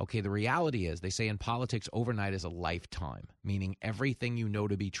 Okay, the reality is, they say in politics, overnight is a lifetime, meaning everything you know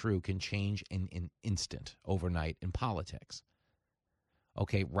to be true can change in an instant overnight in politics.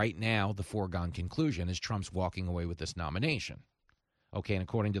 Okay, right now, the foregone conclusion is Trump's walking away with this nomination. Okay, and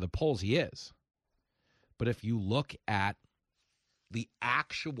according to the polls, he is. But if you look at the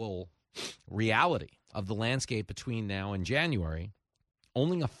actual reality of the landscape between now and January,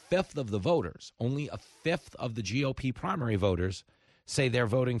 only a fifth of the voters, only a fifth of the GOP primary voters say they're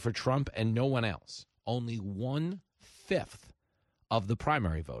voting for Trump and no one else. Only 1/5 of the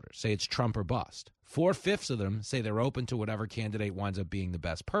primary voters say it's Trump or bust. 4/5 of them say they're open to whatever candidate winds up being the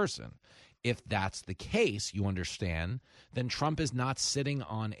best person. If that's the case, you understand, then Trump is not sitting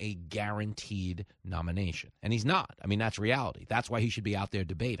on a guaranteed nomination. And he's not. I mean, that's reality. That's why he should be out there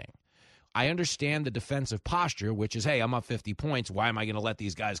debating. I understand the defensive posture, which is, hey, I'm up 50 points. Why am I going to let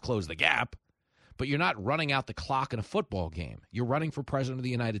these guys close the gap? But you're not running out the clock in a football game. You're running for president of the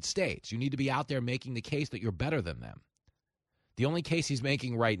United States. You need to be out there making the case that you're better than them. The only case he's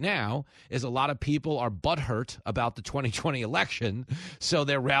making right now is a lot of people are butthurt about the 2020 election, so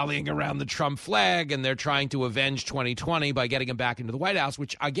they're rallying around the Trump flag, and they're trying to avenge 2020 by getting him back into the White House,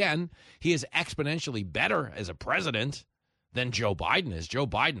 which, again, he is exponentially better as a president than Joe Biden is. Joe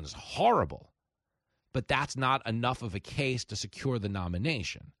Biden's horrible. But that's not enough of a case to secure the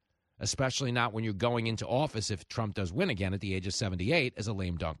nomination, especially not when you're going into office, if Trump does win again at the age of 78, as a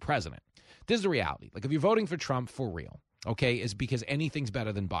lame dunk president. This is the reality. Like, if you're voting for Trump for real, okay, is because anything's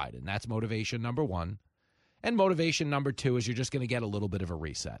better than Biden. That's motivation number one. And motivation number two is you're just going to get a little bit of a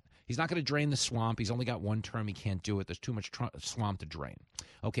reset. He's not going to drain the swamp. He's only got one term. He can't do it. There's too much swamp to drain.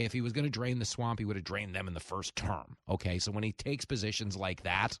 Okay, if he was going to drain the swamp, he would have drained them in the first term. Okay, so when he takes positions like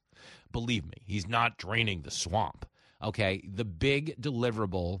that, believe me, he's not draining the swamp. Okay, the big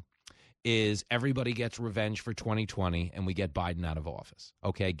deliverable is everybody gets revenge for 2020 and we get Biden out of office.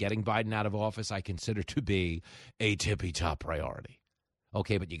 Okay, getting Biden out of office I consider to be a tippy-top priority.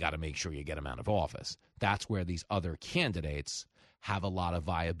 Okay, but you got to make sure you get him out of office. That's where these other candidates have a lot of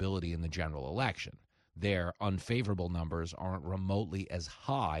viability in the general election. Their unfavorable numbers aren't remotely as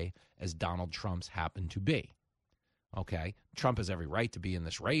high as Donald Trump's happen to be. Okay, Trump has every right to be in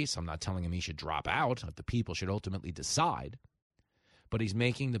this race. I'm not telling him he should drop out. The people should ultimately decide. But he's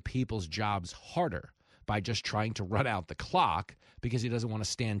making the people's jobs harder by just trying to run out the clock because he doesn't want to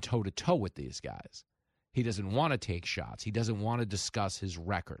stand toe-to-toe with these guys. He doesn't want to take shots. He doesn't want to discuss his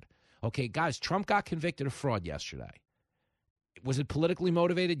record. Okay, guys, Trump got convicted of fraud yesterday. Was it politically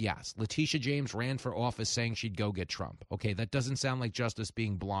motivated? Yes. Letitia James ran for office saying she'd go get Trump. Okay, that doesn't sound like justice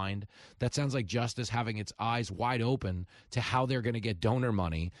being blind. That sounds like justice having its eyes wide open to how they're going to get donor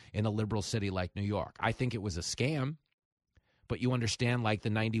money in a liberal city like New York. I think it was a scam. but you understand, like the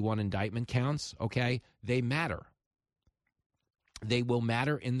 91 indictment counts, okay, they matter. They will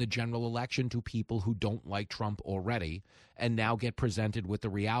matter in the general election to people who don't like Trump already and now get presented with the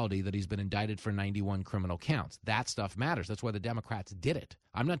reality that he's been indicted for 91 criminal counts. That stuff matters. That's why the Democrats did it.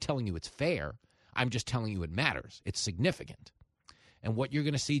 I'm not telling you it's fair. I'm just telling you it matters. It's significant. And what you're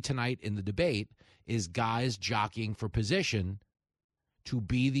going to see tonight in the debate is guys jockeying for position to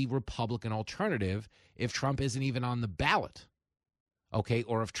be the Republican alternative if Trump isn't even on the ballot. Okay,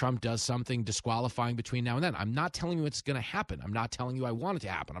 or if Trump does something disqualifying between now and then. I'm not telling you it's going to happen. I'm not telling you I want it to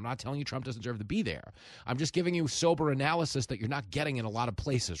happen. I'm not telling you Trump doesn't deserve to be there. I'm just giving you sober analysis that you're not getting in a lot of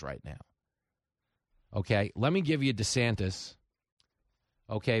places right now. Okay, let me give you DeSantis,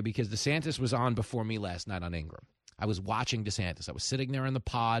 okay, because DeSantis was on before me last night on Ingram. I was watching DeSantis. I was sitting there in the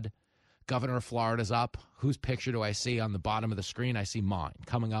pod. Governor of Florida's up. Whose picture do I see on the bottom of the screen? I see mine.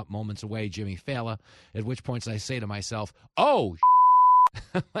 Coming up moments away, Jimmy Fallon, at which points I say to myself, oh,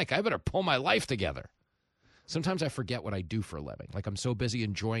 like, I better pull my life together. Sometimes I forget what I do for a living. Like, I'm so busy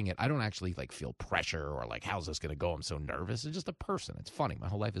enjoying it, I don't actually, like, feel pressure or, like, how's this going to go? I'm so nervous. It's just a person. It's funny. My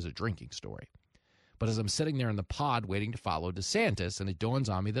whole life is a drinking story. But as I'm sitting there in the pod waiting to follow DeSantis, and it dawns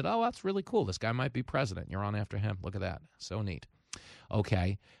on me that, oh, that's really cool. This guy might be president. You're on after him. Look at that. So neat.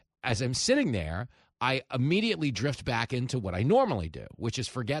 Okay. As I'm sitting there, I immediately drift back into what I normally do, which is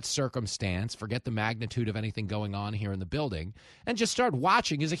forget circumstance, forget the magnitude of anything going on here in the building, and just start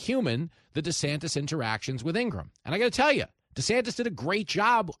watching as a human the DeSantis interactions with Ingram. And I got to tell you, DeSantis did a great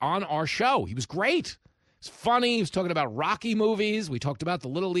job on our show. He was great. It's funny. He was talking about Rocky movies. We talked about the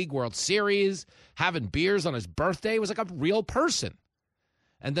Little League World Series, having beers on his birthday. He was like a real person.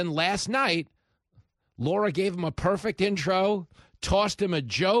 And then last night, Laura gave him a perfect intro, tossed him a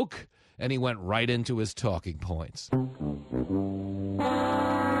joke, and he went right into his talking points.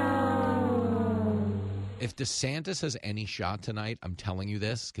 If DeSantis has any shot tonight, I'm telling you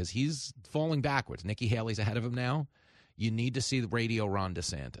this, because he's falling backwards. Nikki Haley's ahead of him now. You need to see the Radio Ron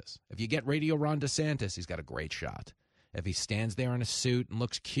DeSantis. If you get Radio Ron DeSantis, he's got a great shot. If he stands there in a suit and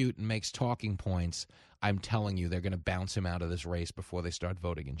looks cute and makes talking points, I'm telling you they're going to bounce him out of this race before they start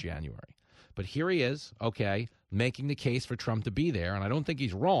voting in January. But here he is, okay, making the case for Trump to be there, and I don't think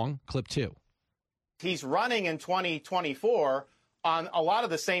he's wrong. Clip 2. He's running in 2024 on a lot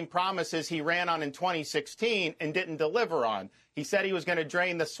of the same promises he ran on in 2016 and didn't deliver on. He said he was going to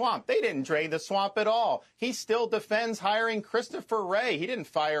drain the swamp. They didn't drain the swamp at all. He still defends hiring Christopher Wray. He didn't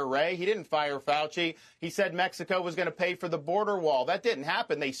fire Wray. He didn't fire Fauci. He said Mexico was going to pay for the border wall. That didn't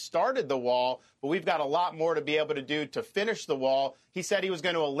happen. They started the wall, but we've got a lot more to be able to do to finish the wall. He said he was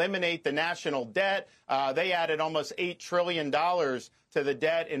going to eliminate the national debt. They added almost $8 trillion to the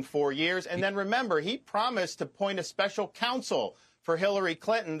debt in 4 years. And then remember, he promised to appoint a special counsel for Hillary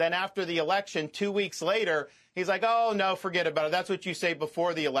Clinton. Then after the election, 2 weeks later, he's like, oh, no, forget about it. That's what you say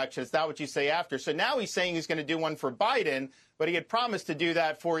before the election. It's not what you say after. So now he's saying he's going to do one for Biden, but he had promised to do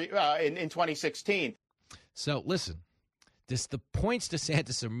that for in 2016. So listen, the points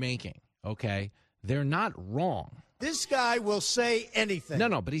DeSantis are making, okay, they're not wrong. This guy will say anything.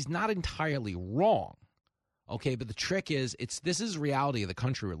 No, but he's not entirely wrong. Okay, but the trick is, this is reality of the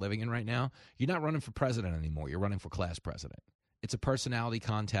country we're living in right now. You're not running for president anymore. You're running for class president. It's a personality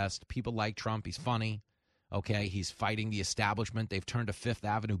contest. People like Trump. He's funny. Okay, he's fighting the establishment. They've turned a Fifth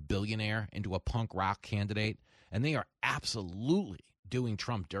Avenue billionaire into a punk rock candidate, and they are absolutely doing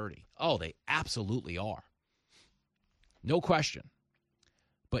Trump dirty. Oh, they absolutely are. No question.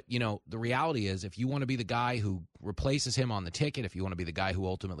 But, you know, the reality is, if you want to be the guy who replaces him on the ticket, if you want to be the guy who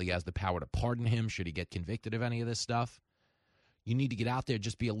ultimately has the power to pardon him should he get convicted of any of this stuff, you need to get out there,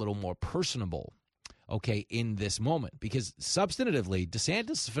 just be a little more personable, okay, in this moment. Because substantively,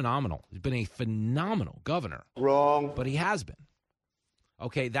 DeSantis is phenomenal. He's been a phenomenal governor. Wrong. But he has been.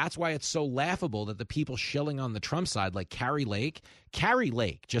 Okay, that's why it's so laughable that the people shilling on the Trump side, like Carrie Lake,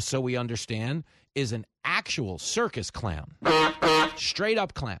 just so we understand, is an actual circus clown. Straight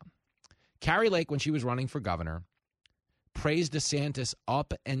up clown. Carrie Lake, when she was running for governor, praised DeSantis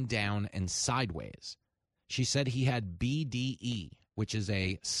up and down and sideways. She said he had BDE, which is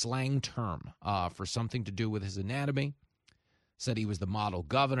a slang term for something to do with his anatomy. Said he was the model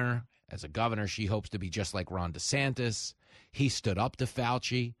governor. As a governor, she hopes to be just like Ron DeSantis. He stood up to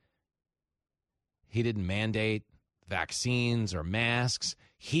Fauci. He didn't mandate vaccines or masks.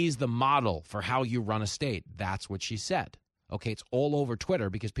 He's the model for how you run a state. That's what she said. Okay, it's all over Twitter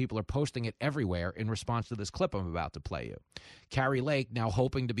because people are posting it everywhere in response to this clip I'm about to play you. Carrie Lake, now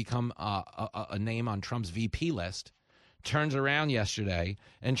hoping to become a name on Trump's VP list, turns around yesterday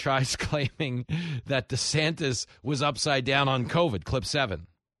and tries claiming that DeSantis was upside down on COVID. Clip 7.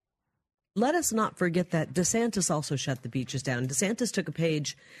 let us not forget that DeSantis also shut the beaches down. DeSantis took a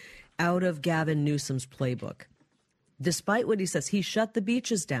page out of Gavin Newsom's playbook. Despite what he says, he shut the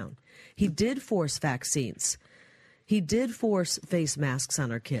beaches down. He did force vaccines. He did force face masks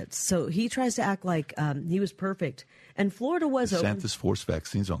on our kids. So he tries to act like he was perfect. And Florida was DeSantis forced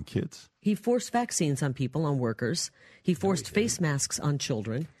vaccines on kids? He forced vaccines on people, on workers. He forced face masks on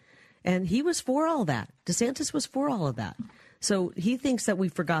children. And he was for all that. DeSantis was for all of that. So he thinks that we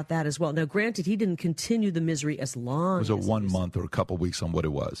forgot that as well. Now, granted, he didn't continue the misery as long as... Was it 1 month or a couple weeks on what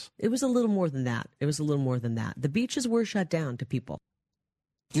it was? It was a little more than that. The beaches were shut down to people.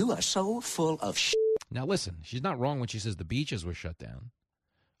 You are so full of shit. Now, listen, she's not wrong when she says the beaches were shut down.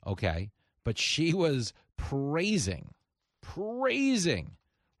 Okay. But she was praising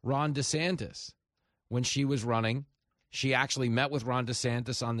Ron DeSantis when she was running. She actually met with Ron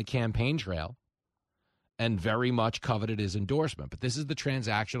DeSantis on the campaign trail and very much coveted his endorsement. But this is the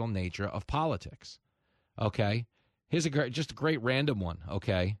transactional nature of politics. Okay? Here's just a great random one,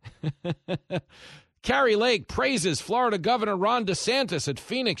 okay? Kari Lake praises Florida Governor Ron DeSantis at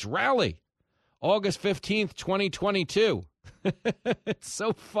Phoenix rally, August 15th, 2022. It's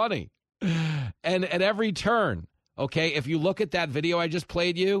so funny. And at every turn, okay, if you look at that video I just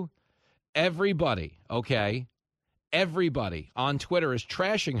played you, everybody on Twitter is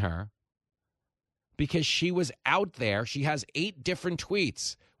trashing her because she was out there. She has 8 different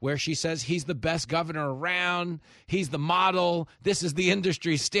tweets where she says he's the best governor around, he's the model, this is the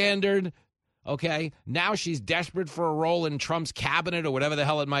industry standard. Okay, now she's desperate for a role in Trump's cabinet or whatever the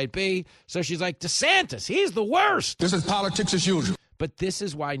hell it might be. So she's like, DeSantis, he's the worst. This is politics as usual. But this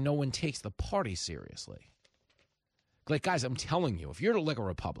is why no one takes the party seriously. Like, guys, I'm telling you, if you're like a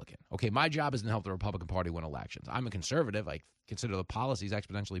Republican, okay, my job isn't to help the Republican Party win elections. I'm a conservative. I consider the policies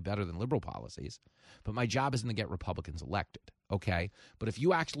exponentially better than liberal policies. But my job isn't to get Republicans elected, okay? But if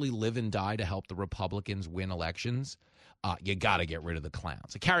you actually live and die to help the Republicans win elections, you got to get rid of the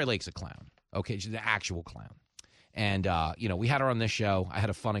clowns. Kari Lake's a clown. Okay, she's an actual clown. And, we had her on this show. I had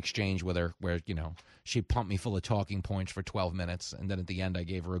a fun exchange with her where, she pumped me full of talking points for 12 minutes. And then at the end, I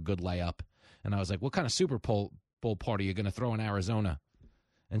gave her a good layup. And I was like, what kind of Super Bowl party are you going to throw in Arizona?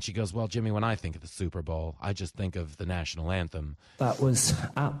 And she goes, well, Jimmy, when I think of the Super Bowl, I just think of the national anthem. That was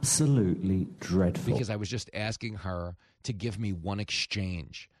absolutely dreadful. Because I was just asking her to give me one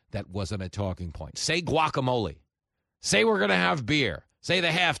exchange that wasn't a talking point. Say guacamole. Say we're going to have beer. Say the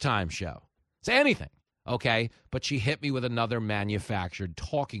halftime show. Say anything, okay? But she hit me with another manufactured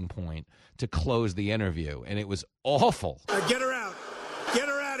talking point to close the interview, and it was awful. Get her out. Get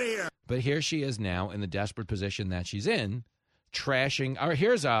her out of here. But here she is now in the desperate position that she's in, trashing.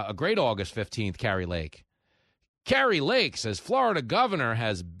 Here's a great August 15th, Kari Lake. Kari Lake says Florida governor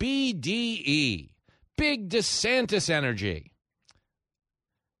has BDE, big DeSantis energy.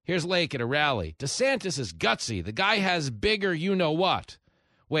 Here's Lake at a rally. DeSantis is gutsy. The guy has bigger you-know-what.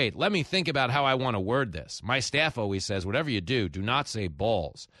 Wait, let me think about how I want to word this. My staff always says, whatever you do, do not say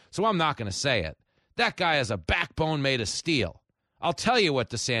balls. So I'm not going to say it. That guy has a backbone made of steel. I'll tell you what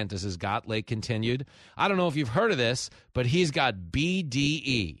DeSantis has got, Lake continued. I don't know if you've heard of this, but he's got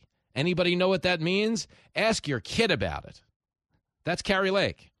BDE. Anybody know what that means? Ask your kid about it. That's Kari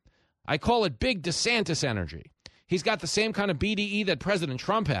Lake. I call it big DeSantis energy. He's got the same kind of BDE that President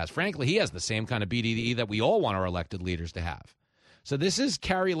Trump has. Frankly, he has the same kind of BDE that we all want our elected leaders to have. So this is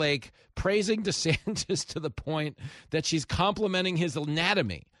Kari Lake praising DeSantis to the point that she's complimenting his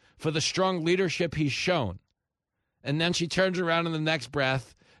anatomy for the strong leadership he's shown. And then she turns around in the next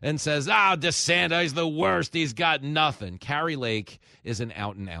breath and says, DeSantis is the worst. He's got nothing. Kari Lake is an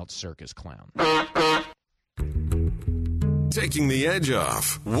out-and-out circus clown. Taking the edge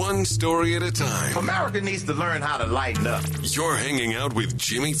off, one story at a time. America needs to learn how to lighten up. You're hanging out with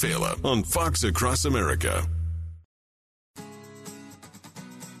Jimmy Fallon on Fox Across America.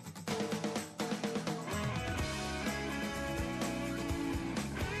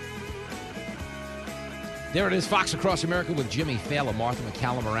 There it is, Fox Across America with Jimmy Fallon, Martha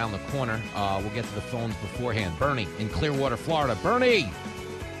McCallum around the corner. We'll get to the phones beforehand. Bernie in Clearwater, Florida. Bernie!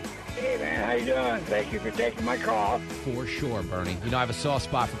 Hey, man, how you doing? Thank you for taking my call. For sure, Bernie. I have a soft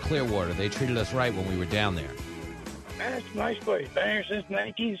spot for Clearwater. They treated us right when we were down there. Man, it's a nice place. Been here since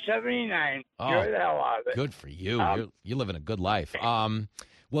 1979. Enjoy the hell out of it. Good for you. You're living a good life.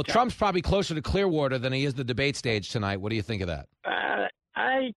 Well, Trump's probably closer to Clearwater than he is the debate stage tonight. What do you think of that?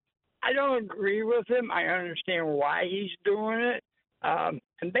 I don't agree with him. I understand why he's doing it.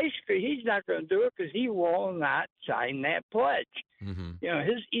 And basically, he's not going to do it because he will not sign that pledge. Mm-hmm.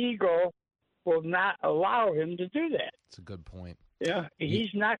 His ego will not allow him to do that. That's a good point.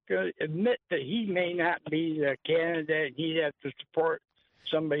 He's not going to admit that he may not be the candidate. He'd have to support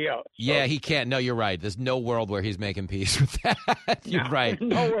somebody else. So, Yeah, he can't. No, you're right. There's no world where he's making peace with that. You're right.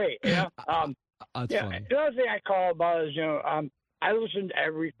 No way. That's funny. The other thing I call about is, I listen to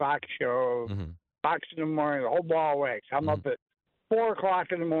every Fox show, Fox in the morning, the whole ball of wax. I'm up at 4 o'clock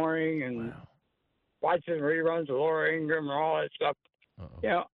in the morning and watching reruns of Laura Ingraham and all that stuff.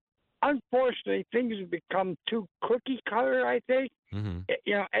 Unfortunately, things have become too cookie cutter, I think.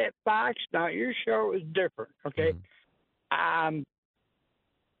 At Fox, now your show is different, okay?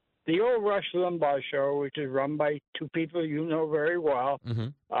 The old Rush Limbaugh show, which is run by two people you know very well,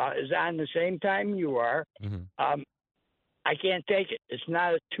 is on the same time you are. I can't take it. It's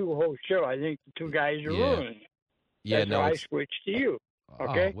not a two-host show. I think the two guys are ruining it. That's why I switched to you.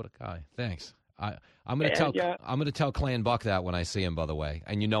 Okay. Oh, what a guy! Thanks. I'm going to tell Clay and Buck that when I see him. By the way,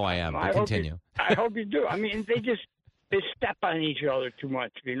 and I am. But continue. I hope you do. I mean, they step on each other too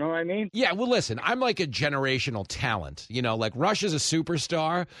much. You know what I mean? Yeah, well, listen, I'm like a generational talent. Like Rush is a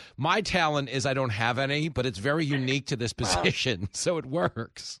superstar. My talent is I don't have any, but it's very unique to this position, so it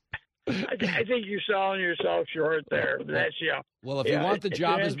works. I think you're selling yourself short there. That's Well, if you want the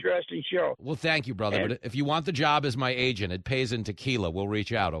job, it's an interesting show. Well, thank you, brother. But if you want the job as my agent, it pays in tequila. We'll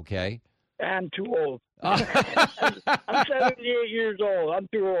reach out, okay? I'm too old. I'm 78 years old. I'm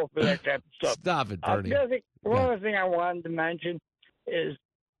too old for that type of stuff. Stop it, Bernie. One other thing I wanted to mention is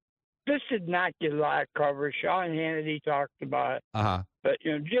this did not get a lot of coverage. Sean Hannity talked about it. But,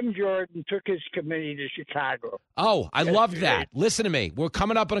 Jim Jordan took his committee to Chicago. Oh, I loved that. Listen to me. We're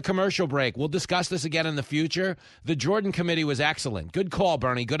coming up on a commercial break. We'll discuss this again in the future. The Jordan committee was excellent. Good call,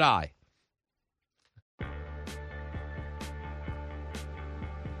 Bernie. Good eye.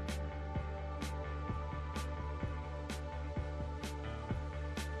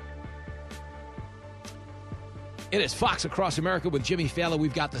 It is Fox Across America with Jimmy Fallon.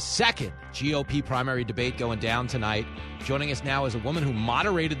 We've got the second GOP primary debate going down tonight. Joining us now is a woman who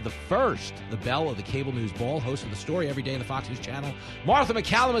moderated the first, the bell of the Cable News Ball, host of the story every day on the Fox News Channel. Martha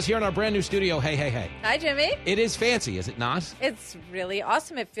McCallum is here in our brand new studio. Hey, hey, hey. Hi, Jimmy. It is fancy, is it not? It's really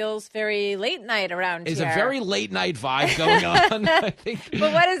awesome. It feels very late night around here. There's a very late night vibe going on, I think.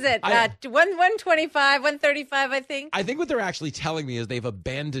 But what is it? 125, 135, I think? I think what they're actually telling me is they've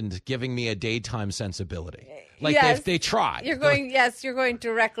abandoned giving me a daytime sensibility. Like yes. they try. You're going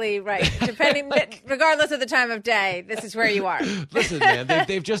directly right. Regardless of the time of day, this is where you are. Listen, man,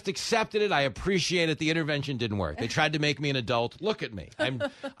 they've just accepted it. I appreciate it. The intervention didn't work. They tried to make me an adult. Look at me.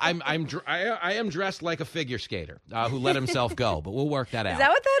 I am dressed like a figure skater who let himself go. But we'll work that out. Is that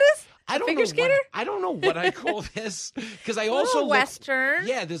what that is? I don't know what I call this because I also Western.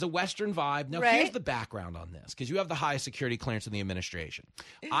 Yeah, there's a Western vibe. Now, right. Here's the background on this because you have the highest security clearance in the administration.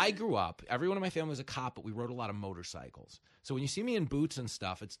 I grew up. Everyone in my family was a cop, but we rode a lot of motorcycles. So when you see me in boots and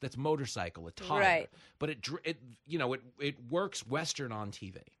stuff, that's motorcycle attire. Right. But it works Western on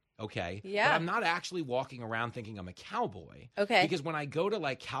TV. Okay. Yeah. But I'm not actually walking around thinking I'm a cowboy. Okay. Because when I go to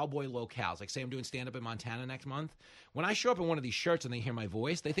like cowboy locales, like say I'm doing stand up in Montana next month, when I show up in one of these shirts and they hear my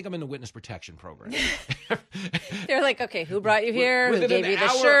voice, they think I'm in the witness protection program. They're like, okay, who brought you here? Who gave you the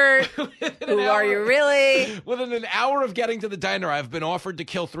shirt? Who are you really? Within an hour of getting to the diner, I've been offered to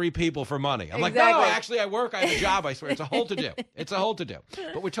kill 3 people for money. I'm like, no, actually I work. I have a job. I swear. It's a whole to-do. It's a whole to-do.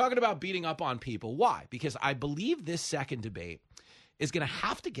 But we're talking about beating up on people. Why? Because I believe this second debate is going to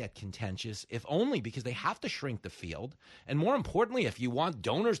have to get contentious, if only because they have to shrink the field. And more importantly, if you want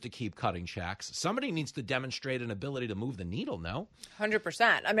donors to keep cutting checks, somebody needs to demonstrate an ability to move the needle, no?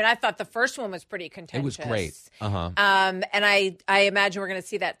 100%. I mean, I thought the first one was pretty contentious. It was great. And I imagine we're going to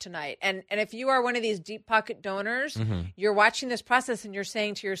see that tonight. And if you are one of these deep pocket donors, you're watching this process and you're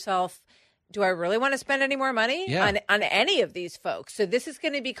saying to yourself, do I really want to spend any more money on any of these folks? So this is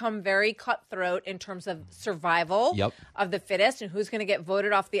going to become very cutthroat in terms of survival of the fittest and who's going to get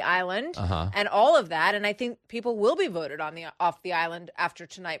voted off the island and all of that. And I think people will be voted off the island after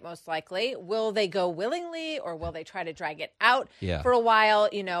tonight, most likely. Will they go willingly or will they try to drag it out for a while?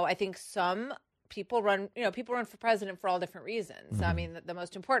 I think some people run for president for all different reasons. I mean, the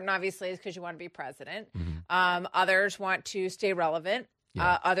most important, obviously, is because you want to be president. Others want to stay relevant.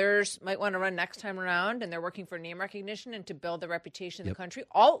 Yeah. Others might want to run next time around, and they're working for name recognition and to build the reputation of the country.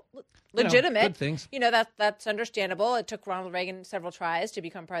 All legitimate. Good things. That's understandable. It took Ronald Reagan several tries to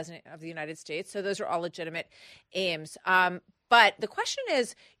become president of the United States, so those are all legitimate aims. But the question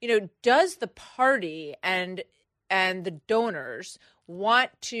is, does the party and the donors want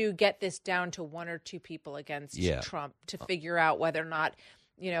to get this down to 1 or 2 people against Trump to figure out whether or not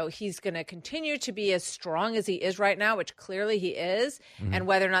he's going to continue to be as strong as he is right now, which clearly he is, and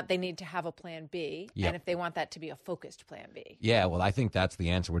whether or not they need to have a plan B, and if they want that to be a focused plan B. Yeah, well, I think that's the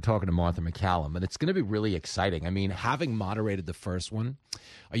answer. We're talking to Martha McCallum, and it's going to be really exciting. I mean, having moderated the first one,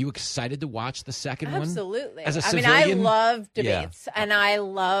 are you excited to watch the second one? Absolutely. As a civilian? I love debates, and I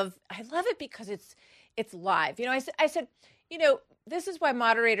love it because it's live. I said, this is why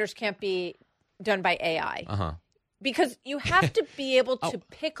moderators can't be done by AI. Because you have to be able to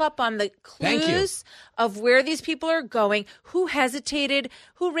pick up on the clues of where these people are going, who hesitated,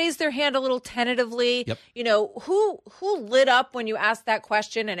 who raised their hand a little tentatively, who lit up when you asked that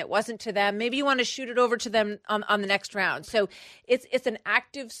question and it wasn't to them. Maybe you want to shoot it over to them on the next round. So it's an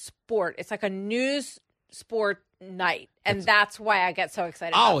active sport. It's like a news sport night. And that's why I get so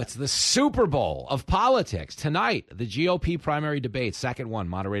excited. Oh, it's the Super Bowl of politics. Tonight, the GOP primary debate, second one,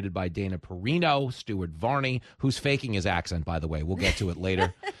 moderated by Dana Perino, Stuart Varney, who's faking his accent, by the way. We'll get to it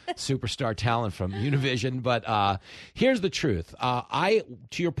later. Superstar talent from Univision. But here's the truth. To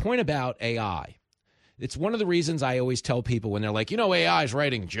your point about AI, it's one of the reasons I always tell people when they're like, AI is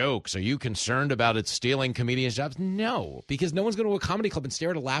writing jokes. Are you concerned about it stealing comedians' jobs? No, because no one's going to a comedy club and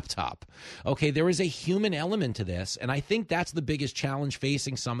stare at a laptop. Okay, there is a human element to this, and I think that's the biggest challenge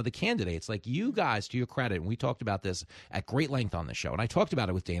facing some of the candidates. Like you guys, to your credit, and we talked about this at great length on the show, and I talked about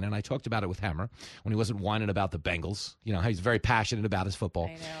it with Dana, and I talked about it with Hemmer when he wasn't whining about the Bengals. He's very passionate about his football.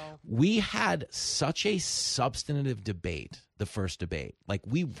 I know. We had such a substantive debate. The first debate,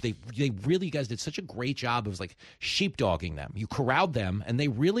 they really, you guys did such a great job. It was like sheepdogging them. You corralled them, and they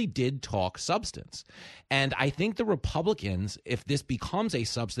really did talk substance. And I think the Republicans, if this becomes a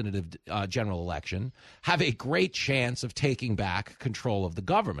substantive general election, have a great chance of taking back control of the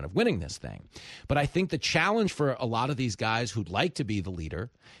government, of winning this thing. But I think the challenge for a lot of these guys who'd like to be the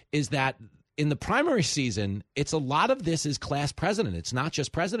leader is that in the primary season, it's a lot of this is class president. It's not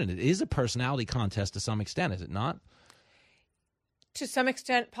just president. It is a personality contest to some extent, is it not? To some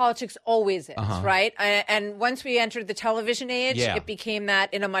extent, politics always is, right? And once we entered the television age, it became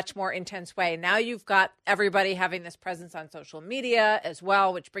that in a much more intense way. Now you've got everybody having this presence on social media as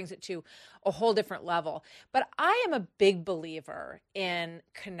well, which brings it to a whole different level. But I am a big believer in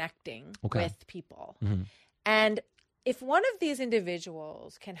connecting with people. And if one of these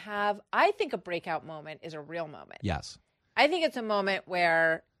individuals can have, I think a breakout moment is a real moment. Yes. I think it's a moment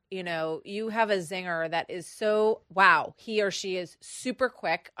where you have a zinger that is so, wow, he or she is super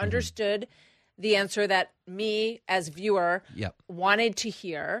quick, understood the answer that me as viewer wanted to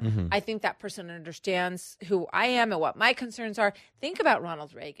hear. I think that person understands who I am and what my concerns are. Think about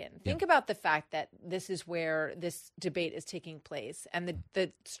Ronald Reagan. Think about the fact that this is where this debate is taking place and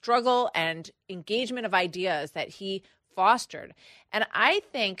the struggle and engagement of ideas that he fostered. And I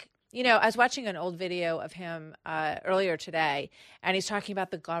think, I was watching an old video of him earlier today, and he's talking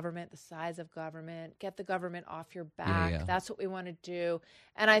about the government, the size of government, get the government off your back. That's what we want to do.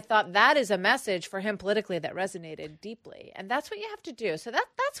 And I thought that is a message for him politically that resonated deeply. And that's what you have to do. So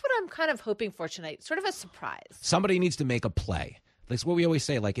that's what I'm kind of hoping for tonight, sort of a surprise. Somebody needs to make a play. That's what we always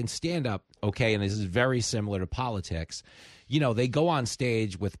say, like in stand-up, and this is very similar to politics, they go on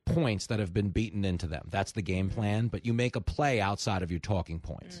stage with points that have been beaten into them. That's the game plan, but you make a play outside of your talking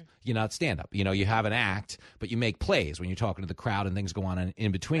points. It's stand-up. You have an act, but you make plays when you're talking to the crowd and things go on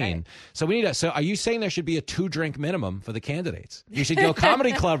in between. Right. So so are you saying there should be a 2-drink minimum for the candidates? You should go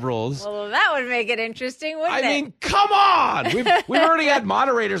comedy club rules. Well, that would make it interesting, wouldn't it? I mean, come on! We've already had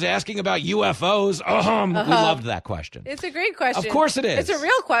moderators asking about UFOs. We loved that question. It's a great question. Of course it is. It's a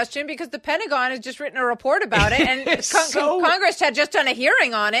real question because the Pentagon has just written a report about it, and Congress had just done a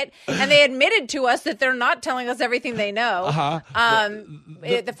hearing on it, and they admitted to us that they're not telling us everything they know.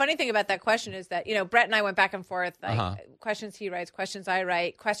 The funny thing about that question is that, Brett and I went back and forth, questions he writes, questions I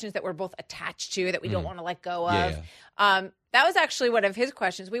write, questions that we're both attached to that we don't want to let go of. That was actually one of his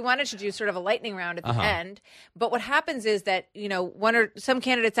questions. We wanted to do sort of a lightning round at the end. But what happens is that, one or some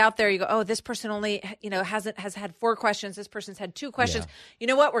candidates out there, you go, oh, this person only, has had 4 questions. This person's had 2 questions. You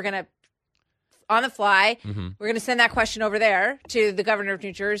know what? We're going to, on the fly, we're going to send that question over there to the governor of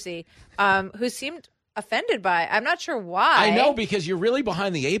New Jersey, who seemed offended by. I'm not sure why. I know, because you're really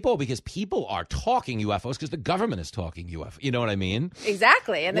behind the 8 ball because people are talking UFOs because the government is talking UFO. You know what I mean?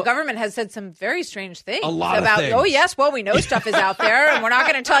 Exactly. And the government has said some very strange things. A lot about, of things. Oh, yes, well, we know stuff is out there, and we're not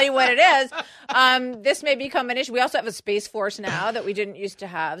going to tell you what it is. This may become an issue. We also have a Space Force now that we didn't used to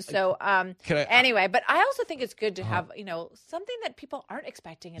have. So anyway, but I also think it's good to have, something that people aren't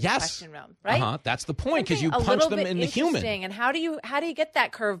expecting in the question realm, right? That's the point, because you punch them in the human. And how do you get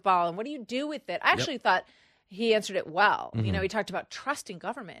that curveball, and what do you do with it? I actually thought he answered it well. He talked about trusting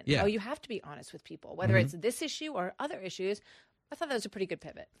government. You have to be honest with people, whether it's this issue or other issues. I thought that was a pretty good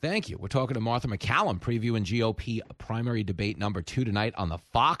pivot. Thank you. We're talking to Martha McCallum, previewing GOP primary debate number 2 tonight on the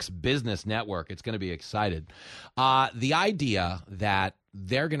Fox Business Network. It's going to be excited. The idea that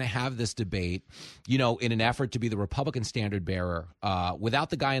they're going to have this debate, in an effort to be the Republican standard bearer,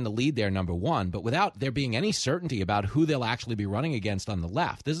 without the guy in the lead there, number one, but without there being any certainty about who they'll actually be running against on the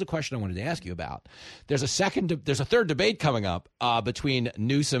left. This is a question I wanted to ask you about. There's a third debate coming up between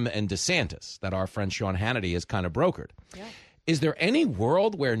Newsom and DeSantis that our friend Sean Hannity has kind of brokered. Yeah. Is there any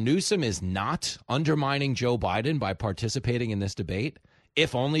world where Newsom is not undermining Joe Biden by participating in this debate?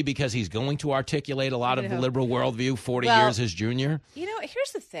 If only because he's going to articulate a lot of the liberal worldview 40 years his junior?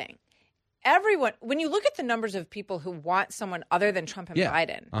 Here's the thing. When you look at the numbers of people who want someone other than Trump and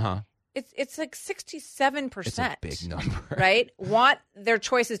Biden, it's like 67%. It's a big number. Right? Want their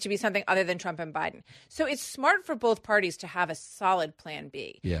choices to be something other than Trump and Biden. So it's smart for both parties to have a solid plan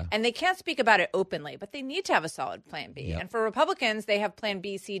B. Yeah. And they can't speak about it openly, but they need to have a solid plan B. Yeah. And for Republicans, they have plan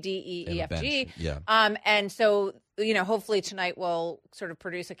B, C, D, E, F, G. Yeah. And so, hopefully tonight will sort of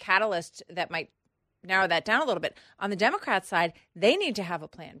produce a catalyst that might narrow that down a little bit. On the Democrat side, they need to have a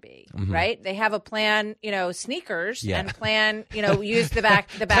plan B, right? They have a plan, sneakers, and plan, use the back.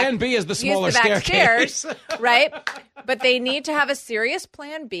 Plan B is the smaller stairs, right? But they need to have a serious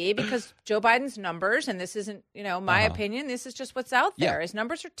plan B because Joe Biden's numbers, and this isn't, my opinion, this is just what's out there. His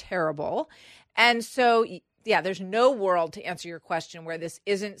numbers are terrible. And so, there's no world, to answer your question, where this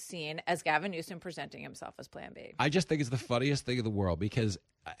isn't seen as Gavin Newsom presenting himself as plan B. I just think it's the funniest thing in the world because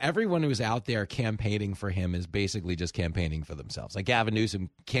everyone who's out there campaigning for him is basically just campaigning for themselves. Like Gavin Newsom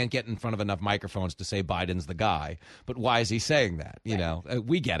can't get in front of enough microphones to say Biden's the guy, but why is he saying that?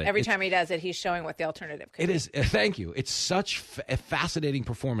 We get it. Every time he does it, he's showing what the alternative could be. It is. Thank you. It's such a fascinating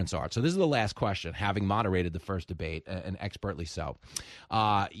performance art. So this is the last question, having moderated the first debate, and expertly so.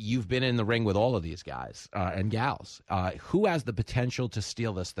 You've been in the ring with all of these guys and gals. Who has the potential to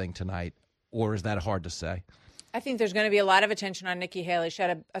steal this thing tonight, or is that hard to say? I think there's going to be a lot of attention on Nikki Haley. She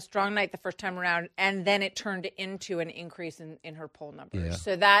had a strong night the first time around, and then it turned into an increase in her poll numbers. Yeah.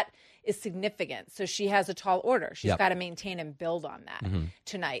 So that is significant. So she has a tall order. She's got to maintain and build on that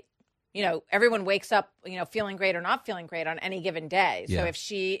tonight. Everyone wakes up, feeling great or not feeling great on any given day. So if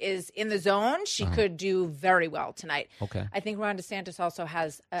she is in the zone, she could do very well tonight. Okay. I think Ron DeSantis also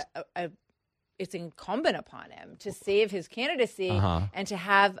has it's incumbent upon him to save his candidacy and to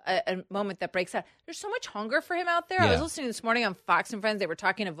have a moment that breaks out. There's so much hunger for him out there. I was listening this morning on Fox and Friends. They were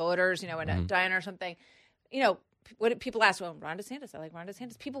talking to voters, in a diner or something. What did people ask? Well, Ron DeSantis. I like Ron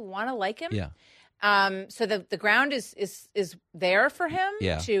DeSantis. People want to like him. Yeah. So the ground is there for him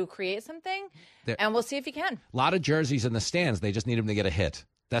to create something, and we'll see if he can. A lot of jerseys in the stands. They just need him to get a hit.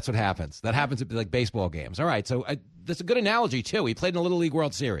 That's what happens. That happens at like baseball games. All right, so that's a good analogy, too. He played in the Little League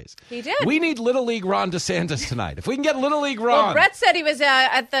World Series. He did. We need Little League Ron DeSantis tonight. If we can get Little League Ron. Well, Brett said he was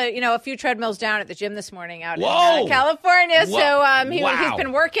at the, a few treadmills down at the gym this morning out in California. Whoa. So he's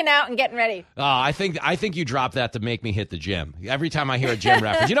been working out and getting ready. I think you dropped that to make me hit the gym. Every time I hear a gym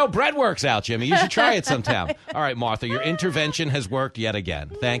reference. Brett works out, Jimmy. You should try it sometime. All right, Martha, your intervention has worked yet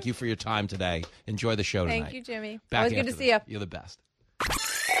again. Thank you for your time today. Enjoy the show tonight. Thank you, Jimmy. Back Always good to see you. You're the best.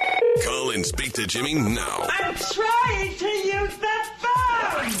 Call and speak to Jimmy now. I'm trying to use the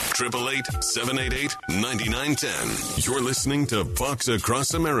phone. 888-788-9910. You're listening to Fox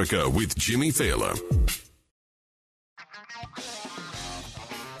Across America with Jimmy Fallon.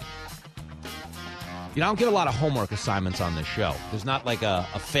 I don't get a lot of homework assignments on this show. There's not like a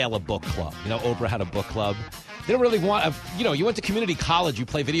fail a book club. Oprah had a book club. They don't really want, you went to community college, you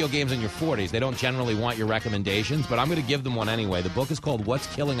play video games in your 40s. They don't generally want your recommendations, but I'm going to give them one anyway. The book is called What's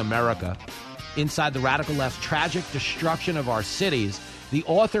Killing America? Inside the Radical Left's Tragic Destruction of Our Cities. The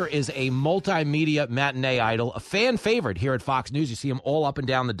author is a multimedia matinee idol, a fan favorite here at Fox News. You see him all up and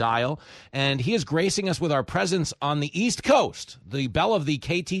down the dial, and he is gracing us with our presence on the East Coast, the belle of the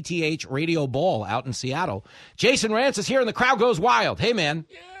KTTH Radio Ball out in Seattle. Jason Rance is here, and the crowd goes wild. Hey, man.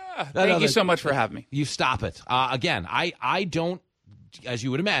 Thank you so much for having me. You stop it. Again, I don't, as you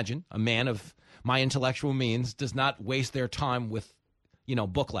would imagine, a man of my intellectual means does not waste their time with,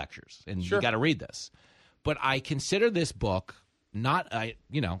 book lectures. And you got to read this. But I consider this book not,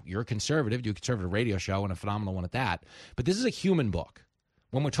 you're a conservative. You do a conservative radio show and a phenomenal one at that. But this is a human book.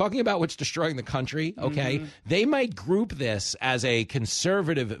 When we're talking about what's destroying the country, okay, they might group this as a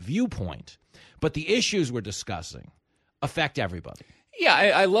conservative viewpoint. But the issues we're discussing affect everybody. Yeah,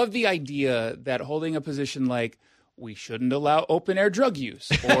 I love the idea that holding a position like we shouldn't allow open-air drug use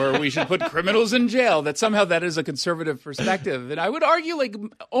or we should put criminals in jail, that somehow that is a conservative perspective. And I would argue like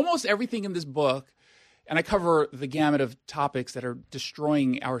almost everything in this book, and I cover the gamut of topics that are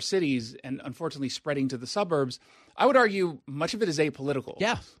destroying our cities and unfortunately spreading to the suburbs, I would argue much of it is apolitical.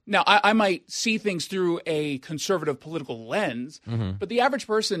 Yeah. Now, I might see things through a conservative political lens, but the average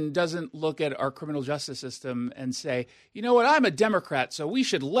person doesn't look at our criminal justice system and say, you know what, I'm a Democrat, so we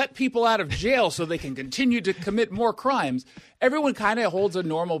should let people out of jail so they can continue to commit more crimes. Everyone kind of holds a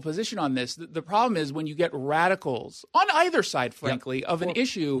normal position on this. The problem is when you get radicals on either side, frankly, of an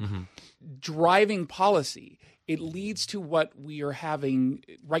issue driving policy, it leads to what we are having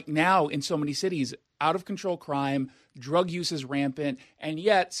right now in so many cities. Out of control crime, drug use is rampant, and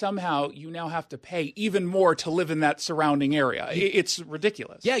yet somehow you now have to pay even more to live in that surrounding area. It's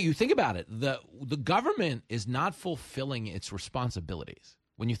ridiculous. Yeah, you think about it. The government is not fulfilling its responsibilities.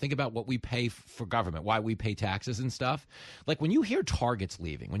 When you think about what we pay for government, why we pay taxes and stuff, like when you hear Target's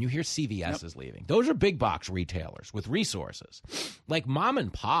leaving, when you hear CVS is leaving, those are big box retailers with resources. Like mom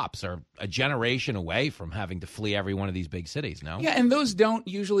and pops are a generation away from having to flee every one of these big cities, no? Yeah, and those don't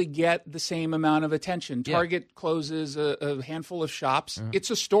usually get the same amount of attention. Target closes a handful of shops.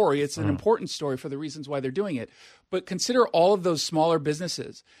 It's a story. It's an important story for the reasons why they're doing it. But consider all of those smaller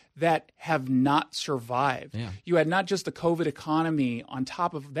businesses that have not survived. Yeah. You had not just the COVID economy. On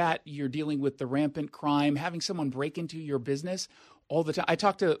top of that, you're dealing with the rampant crime, having someone break into your business all the time. I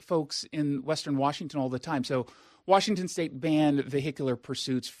talk to folks in Western Washington all the time. So Washington State banned vehicular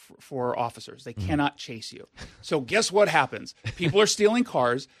pursuits for officers. They cannot chase you. So guess what happens? People are stealing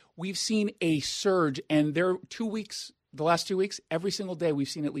cars. We've seen a surge, and there are 2 weeks – the last 2 weeks, every single day, we've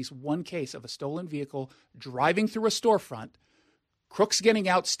seen at least one case of a stolen vehicle driving through a storefront, crooks getting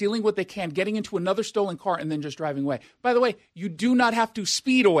out, stealing what they can, getting into another stolen car, and then just driving away. By the way, you do not have to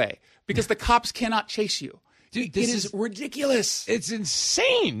speed away because the cops cannot chase you. Dude, it is ridiculous. It's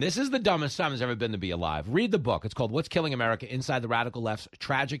insane. This is the dumbest time there's ever been to be alive. Read the book. It's called What's Killing America? Inside the Radical Left's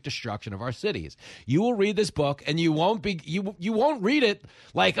Tragic Destruction of Our Cities. You will read this book, and you won't read it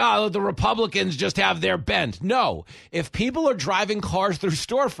like, oh, the Republicans just have their bent. No. If people are driving cars through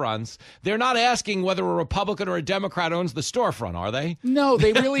storefronts, they're not asking whether a Republican or a Democrat owns the storefront, are they? No,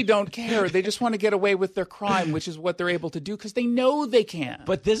 they really don't care. They just want to get away with their crime, which is what they're able to do because they know they can.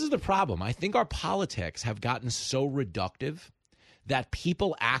 But this is the problem. I think our politics have gotten so reductive that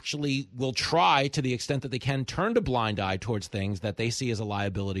people actually will try, to the extent that they can, turn a blind eye towards things that they see as a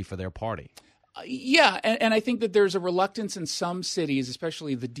liability for their party. Yeah, and I think that there's a reluctance in some cities,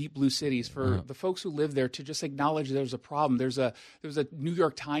 especially the deep blue cities, for the folks who live there to just acknowledge there's a problem. There was a New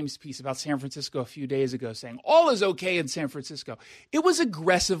York Times piece about San Francisco a few days ago saying all is okay in San Francisco. It was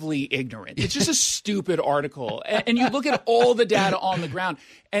aggressively ignorant. It's just a stupid article. And you look at all the data on the ground,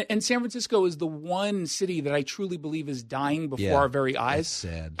 and San Francisco is the one city that I truly believe is dying before our very eyes.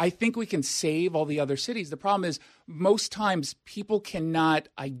 That's sad. I think we can save all the other cities. The problem is most times people cannot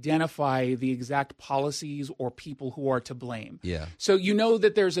identify the exact policies or people who are to blame. Yeah. So you know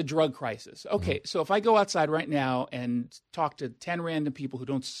that there's a drug crisis. Okay, so if I go outside right now and talk to 10 random people who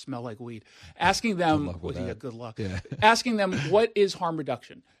don't smell like weed, asking them, good luck. Yeah. Asking them what is harm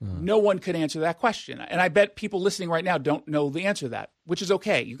reduction, no one could answer that question. And I bet people listening right now don't know the answer to that, which is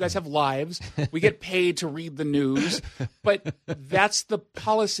okay. You guys have lives. We get paid to read the news. But that's the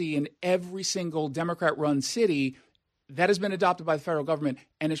policy in every single Democrat-run city that has been adopted by the federal government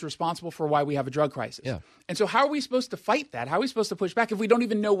and is responsible for why we have a drug crisis. Yeah. And so how are we supposed to fight that? How are we supposed to push back if we don't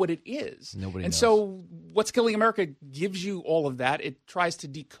even know what it is? Nobody knows. knows. So What's Killing America gives you all of that. It tries to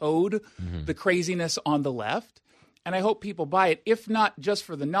decode the craziness on the left. And I hope people buy it, if not just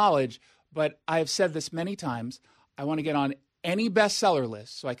for the knowledge, but I have said this many times, I want to get on any bestseller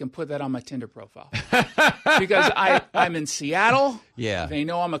list so I can put that on my Tinder profile. Because I'm in Seattle. Yeah. They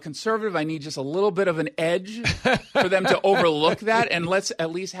know I'm a conservative. I need just a little bit of an edge for them to overlook that, and let's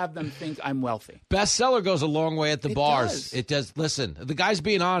at least have them think I'm wealthy. Bestseller goes a long way at the bars. Does. It does. Listen, the guy's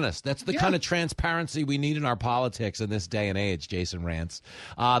being honest. That's the kind of transparency we need in our politics in this day and age, Jason Rantz.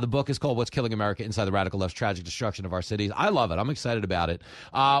 The book is called What's Killing America? Inside the Radical Left's Tragic Destruction of Our Cities. I love it. I'm excited about it.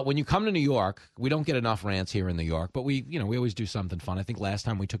 When you come to New York, we don't get enough rants here in New York, but we always do something fun. I think last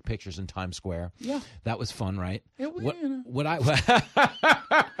time we took pictures in Times Square. Yeah. That was fun, right? What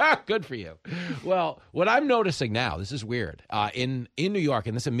Good for you. Well, what I'm noticing now, this is weird, in New York,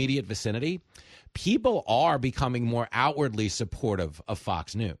 in this immediate vicinity, people are becoming more outwardly supportive of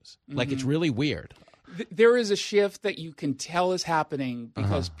Fox News. Like, it's really weird. There is a shift that you can tell is happening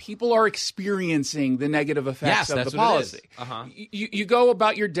because people are experiencing the negative effects of the policy. You go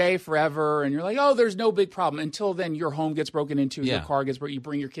about your day forever and you're like, oh, there's no big problem. Until then, your home gets broken into, your car gets broken. You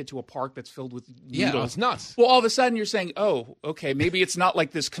bring your kid to a park that's filled with needles. Yeah, it's nuts. Well, all of a sudden you're saying, oh, okay, maybe it's not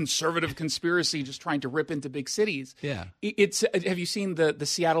like this conservative conspiracy just trying to rip into big cities. Yeah. Have you seen the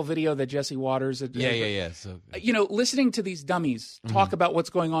Seattle video that Jesse Waters? Yeah. So, listening to these dummies talk about what's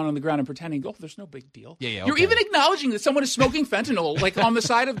going on the ground and pretending, oh, there's no big deal. deal. Yeah, You're even acknowledging that someone is smoking fentanyl, like on the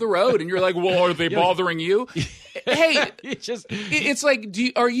side of the road, and you're like, well, are they bothering you? Hey, it's like,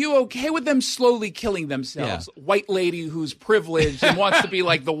 are you okay with them slowly killing themselves? Yeah. White lady who's privileged and wants to be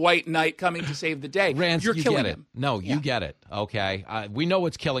like the white knight coming to save the day. Rance, you're you killing get it. them. No, you get it. Okay. We know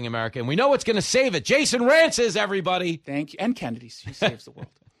what's killing America, and we know what's going to save it. Jason Rance is, everybody. Thank you. And Kennedy. He saves the world.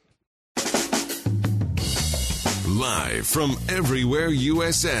 Live from everywhere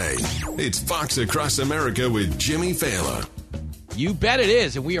USA, it's Fox Across America with Jimmy Fallon. You bet it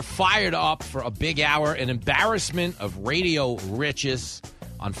is, and we are fired up for a big hour, an embarrassment of radio riches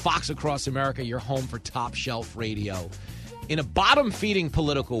on Fox Across America, your home for top shelf radio. In a bottom-feeding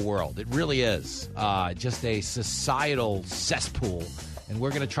political world, it really is just a societal cesspool, and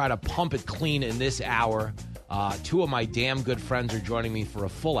we're going to try to pump it clean in this hour. Two of my damn good friends are joining me for a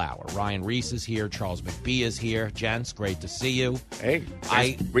full hour. Ryan Reiss is here. Charles McBee is here. Gents, great to see you. Hey,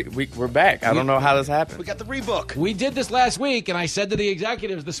 we're back. I don't know how this happened. We got the rebook. We did this last week, and I said to the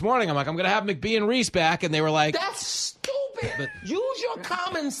executives this morning, I'm going to have McBee and Reiss back, and they were like, that's stupid. Use your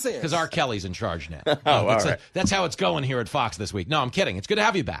common sense. Because R. Kelly's in charge now. All right. That's how it's going here at Fox this week. No, I'm kidding. It's good to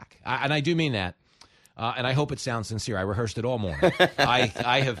have you back, and I do mean that. And I hope it sounds sincere. I rehearsed it all morning.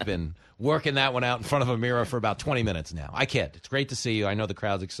 I have been working that one out in front of a mirror for about 20 minutes now. I kid. It's great to see you. I know the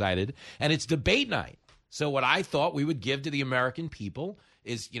crowd's excited. And it's debate night. So what I thought we would give to the American people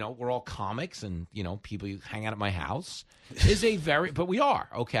is, we're all comics and, people you hang out at my house is but we are,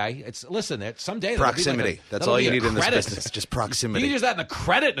 okay? Listen, someday proximity. That's all you need in this business, just proximity. You can use that in a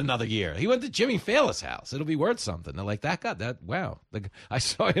credit in another year. He went to Jimmy Fallon's house. It'll be worth something. They're like, wow. I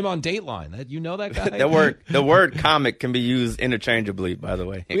saw him on Dateline. That guy? The word comic can be used interchangeably, by the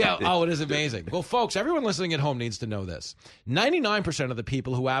way. Yeah. Oh, it is amazing. Well, folks, everyone listening at home needs to know this. 99% of the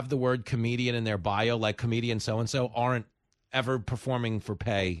people who have the word comedian in their bio, like comedian so-and-so, aren't ever performing for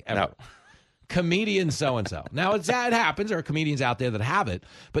pay ever. No. Comedian so-and-so. Now, it happens. There are comedians out there that have it,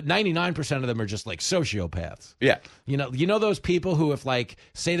 but 99% of them are just like sociopaths. Yeah. You know those people who, if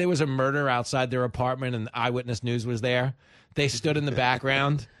say there was a murder outside their apartment and Eyewitness News was there, they stood in the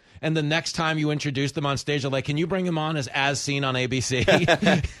background. And the next time you introduce them on stage, they're like, can you bring him on as seen on ABC?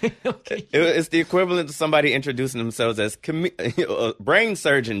 It's the equivalent to somebody introducing themselves as brain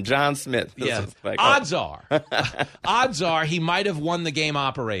surgeon John Smith. Yeah. Odds are he might have won the game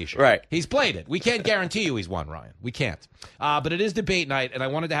operation. Right. He's played it. We can't guarantee you he's won, Ryan. We can't. But it is debate night, and I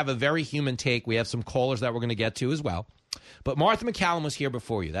wanted to have a very human take. We have some callers that we're going to get to as well. But Martha McCallum was here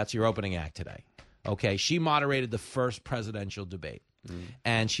before you. That's your opening act today. Okay, she moderated the first presidential debate.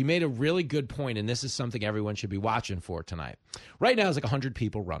 And she made a really good point, and this is something everyone should be watching for tonight. Right now, there's 100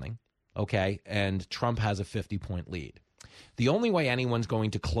 people running, okay, and Trump has a 50-point lead. The only way anyone's going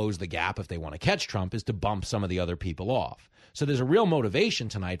to close the gap if they want to catch Trump is to bump some of the other people off. So there's a real motivation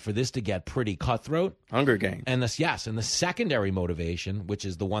tonight for this to get pretty cutthroat. Hunger Games. And the secondary motivation, which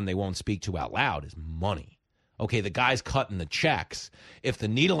is the one they won't speak to out loud, is money. Okay, the guy's cutting the checks. If the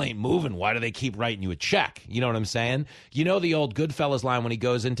needle ain't moving, why do they keep writing you a check? You know what I'm saying? You know the old Goodfellas line when he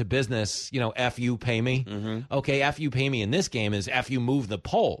goes into business, F you, pay me? Mm-hmm. Okay, F you, pay me in this game is F you, move the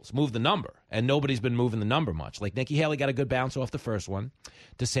polls, move the number. And nobody's been moving the number much. Like Nikki Haley got a good bounce off the first one.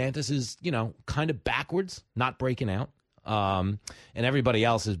 DeSantis is, kind of backwards, not breaking out. And everybody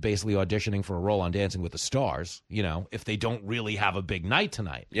else is basically auditioning for a role on Dancing with the Stars, if they don't really have a big night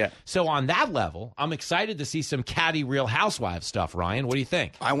tonight. Yeah. So on that level, I'm excited to see some catty Real Housewives stuff, Ryan. What do you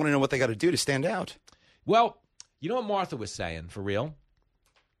think? I want to know what they got to do to stand out. Well, you know what Martha was saying, for real,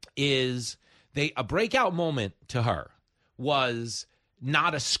 is a breakout moment to her was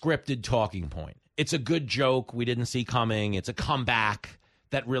not a scripted talking point. It's a good joke we didn't see coming. It's a comeback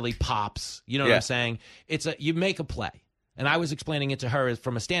that really pops. You know what I'm saying? You make a play. And I was explaining it to her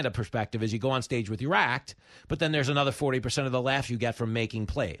from a stand-up perspective as you go on stage with your act, but then there's another 40% of the laugh you get from making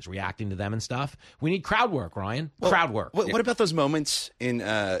plays, reacting to them and stuff. We need crowd work, Ryan. Crowd work. What about those moments in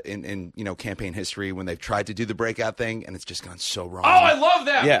campaign history when they've tried to do the breakout thing and it's just gone so wrong? Oh, I love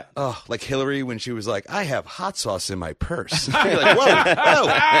that. Yeah. Oh, like Hillary when she was like, I have hot sauce in my purse. You're like, whoa,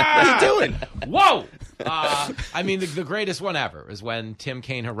 what are you doing? Whoa. The greatest one ever is when Tim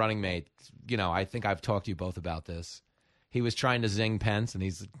Kaine, her running mate, I think I've talked to you both about this. He was trying to zing Pence, and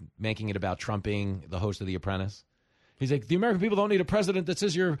he's making it about Trump being the host of The Apprentice. He's like, the American people don't need a president that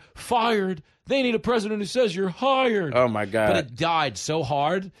says you're fired. They need a president who says you're hired. Oh, my God. But it died so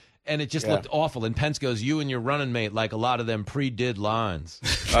hard, and it just looked awful. And Pence goes, you and your running mate, like a lot of them pre-did lines.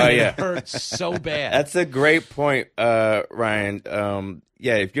 Oh, yeah. It hurts so bad. That's a great point, Ryan.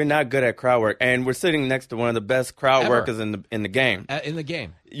 if you're not good at crowd work, and we're sitting next to one of the best crowd workers in the game. In the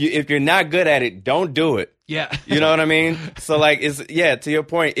game. If you're not good at it, don't do it. Yeah. You know what I mean? So, like, to your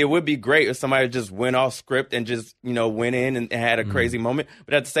point, it would be great if somebody just went off script and just, went in and had a crazy moment.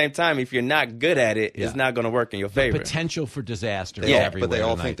 But at the same time, if you're not good at it, it's not going to work in your favor. Potential for disaster But everywhere they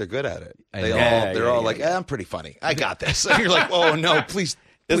all tonight. think they're good at it. They're all like, I'm pretty funny. I got this. And you're like, oh, no, please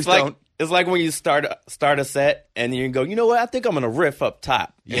don't. It's like when you start a set and you go, you know what? I think I'm going to riff up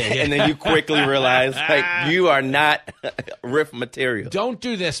top. And then you quickly realize, like, you are not riff material. Don't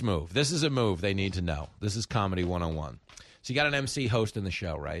do this move. This is a move they need to know. This is Comedy 101. So you got an MC hosting the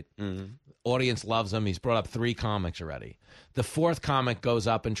show, right? Mm-hmm. Audience loves him. He's brought up 3 comics already. The 4th comic goes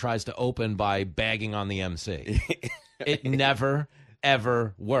up and tries to open by bagging on the MC. It never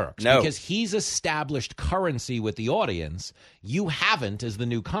ever works. No. Because he's established currency with the audience. You haven't as the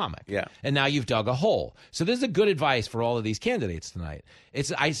new comic. Yeah. And now you've dug a hole. So this is a good advice for all of these candidates tonight.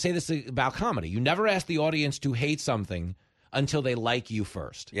 I say this about comedy. You never ask the audience to hate something until they like you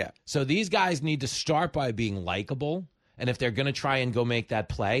first. Yeah. So these guys need to start by being likable. And if they're going to try and go make that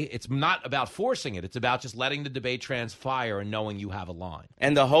play, it's not about forcing it. It's about just letting the debate transpire and knowing you have a line.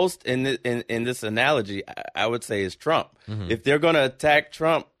 And the host in this analogy, I would say, is Trump. Mm-hmm. If they're going to attack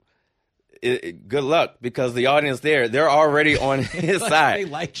Trump, good luck, because the audience they're already on his side. They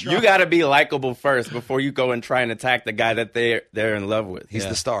like Trump. You got to be likable first before you go and try and attack the guy that they're in love with. He's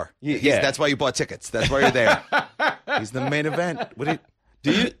the star. That's why you bought tickets. That's why you're there. He's the main event.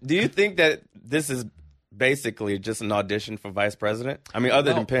 Do you think that this is basically just an audition for vice president? I mean,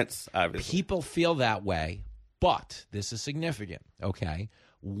 other than Pence, obviously. People feel that way, but this is significant, okay?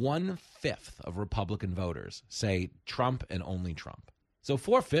 1/5 of Republican voters say Trump and only Trump. So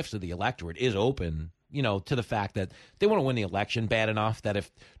 4/5 of the electorate is open, to the fact that they want to win the election bad enough that if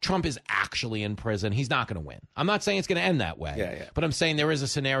Trump is actually in prison, he's not going to win. I'm not saying it's going to end that way, but I'm saying there is a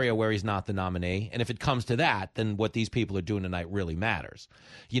scenario where he's not the nominee, and if it comes to that, then what these people are doing tonight really matters.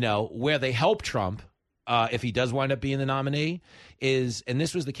 Where they help Trump, if he does wind up being the nominee, is, and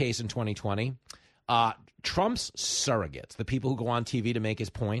this was the case in 2020, Trump's surrogates, the people who go on TV to make his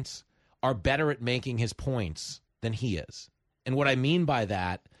points, are better at making his points than he is. And what I mean by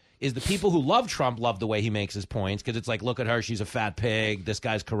that is the people who love Trump love the way he makes his points, because it's like, look at her, she's a fat pig, this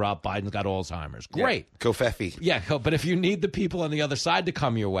guy's corrupt, Biden's got Alzheimer's. Great. Yeah. Go Feffy. Yeah, but if you need the people on the other side to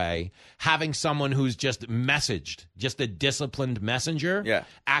come your way, having someone who's just messaged, just a disciplined messenger,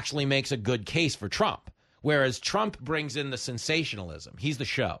 actually makes a good case for Trump. Whereas Trump brings in the sensationalism. He's the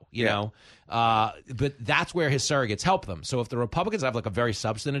show, you know. But that's where his surrogates help them. So if the Republicans have like a very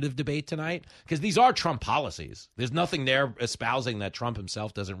substantive debate tonight, because these are Trump policies, there's nothing there espousing that Trump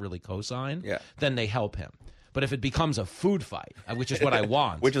himself doesn't really co-sign, then they help him. But if it becomes a food fight, which is what I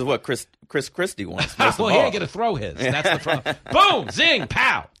want. Which is what Chris Christie wants. Well, he ain't going to throw his. That's the problem. Boom! Zing!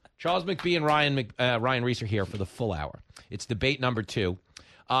 Pow! Charles McBee and Ryan Reiss are here for the full hour. It's debate number 2.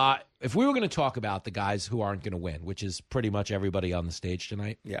 If we were going to talk about the guys who aren't going to win, which is pretty much everybody on the stage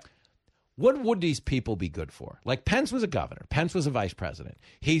tonight, what would these people be good for? Like, Pence was a governor. Pence was a vice president.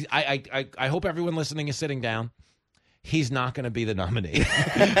 I hope everyone listening is sitting down. He's not going to be the nominee.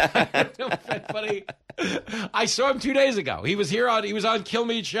 I saw him 2 days ago. He was here he was on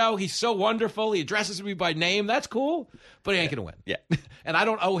Kilmeade's show. He's so wonderful. He addresses me by name. That's cool, but he ain't going to win. Yeah. And I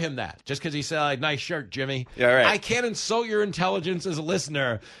don't owe him that just because he said, like, nice shirt, Jimmy. Yeah, right. I can't insult your intelligence as a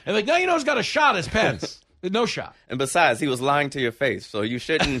listener. And like, now you know he's got a shot as Pence. No shot. And besides, he was lying to your face, so you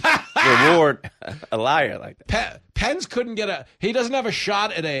shouldn't reward a liar like that. Pence couldn't get he doesn't have a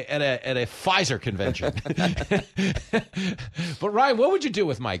shot at a Pfizer convention. But Ryan, what would you do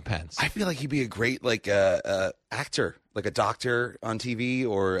with Mike Pence? I feel like he'd be a great actor, like a doctor on TV,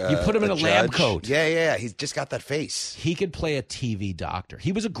 or you put him in a lab coat. Yeah. He's just got that face. He could play a TV doctor.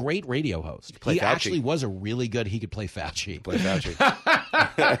 He was a great radio host. He actually was a really good. He could play Fauci.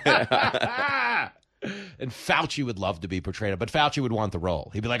 And Fauci would love to be portrayed, but Fauci would want the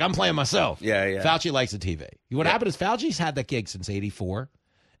role. He'd be like, I'm playing myself. Yeah. Fauci likes the TV. What happened is Fauci's had that gig since 84,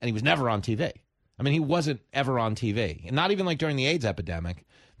 and he was never on TV. I mean, he wasn't ever on TV. And not even like during the AIDS epidemic.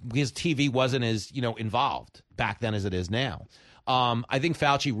 His TV wasn't as, involved back then as it is now. I think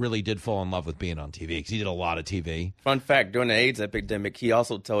Fauci really did fall in love with being on TV because he did a lot of TV. Fun fact, during the AIDS epidemic, he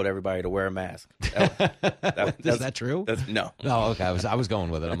also told everybody to wear a mask. Is that true? No. Oh, okay. I was going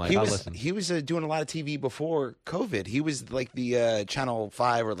with it. I'm like, listen. He was doing a lot of TV before COVID. He was like the Channel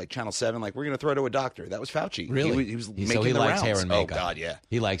 5 or like Channel 7, like, we're going to throw to a doctor. That was Fauci. Really? He was so making he the likes rounds. hair and makeup. Oh, God, yeah.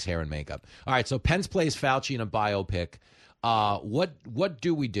 He likes hair and makeup. All right, so Pence plays Fauci in a biopic. What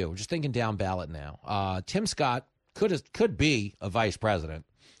do we do? We're just thinking down ballot now. Tim Scott could be a vice president.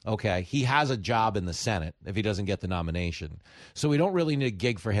 Okay, he has a job in the Senate if he doesn't get the nomination. So we don't really need a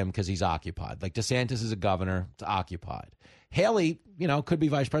gig for him because he's occupied. Like DeSantis is a governor, it's occupied. Haley, could be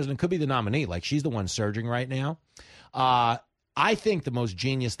vice president, could be the nominee. Like she's the one surging right now. I think the most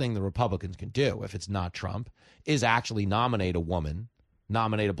genius thing the Republicans can do, if it's not Trump, is actually nominate a woman,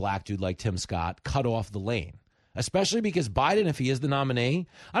 nominate a black dude like Tim Scott, cut off the lane. Especially because Biden, if he is the nominee,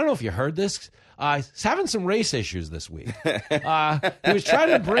 I don't know if you heard this, he's having some race issues this week. He was trying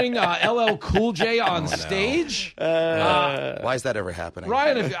to bring LL Cool J on stage. Why is that ever happening?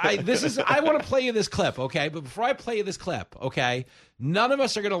 Ryan, I want to play you this clip, okay? But before I play you this clip, okay, none of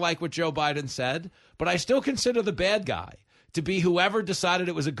us are going to like what Joe Biden said, but I still consider the bad guy to be whoever decided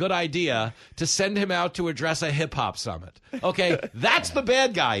it was a good idea to send him out to address a hip-hop summit. Okay, that's the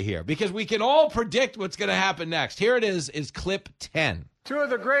bad guy here, because we can all predict what's going to happen next. Here it is clip 10. Two of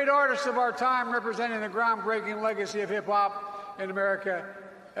the great artists of our time representing the groundbreaking legacy of hip-hop in America,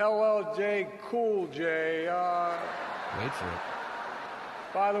 LL Cool J. Wait for it.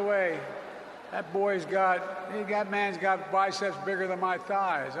 By the way, that man's got biceps bigger than my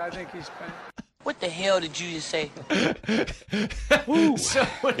thighs. I think he's spent... What the hell did you just say? So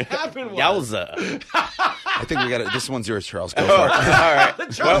what happened was... Yowza. I think we got it. This one's yours, Charles. Go All for it. right.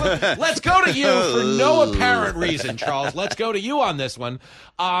 Charles, let's go to you for no apparent reason, Charles. Let's go to you on this one.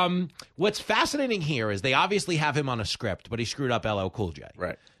 What's fascinating here is they obviously have him on a script, but he screwed up LL Cool J.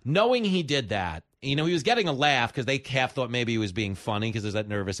 Right. Knowing he did that, he was getting a laugh because they half thought maybe he was being funny because there's that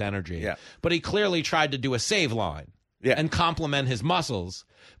nervous energy. Yeah. But he clearly tried to do a save line and compliment his muscles.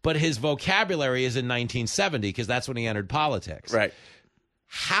 But his vocabulary is in 1970 because that's when he entered politics. Right.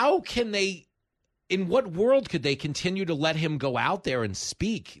 How can they, in what world could they continue to let him go out there and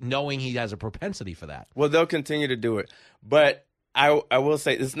speak knowing he has a propensity for that? Well, they'll continue to do it. But I will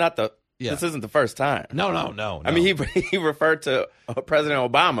say this isn't the first time. No. I mean, he referred to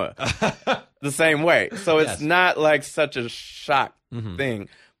President Obama the same way. So it's not like such a shock thing.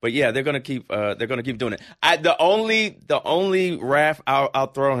 But yeah, they're gonna keep doing it. The only raf I'll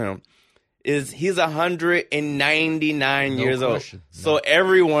throw him is he's 199 years old. So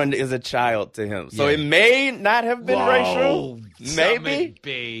everyone is a child to him. So it may not have been racial.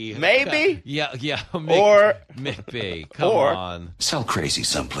 Maybe. Yeah. Or McBee. Come on. Sell crazy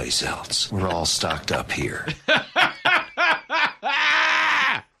someplace else. We're all stocked up here.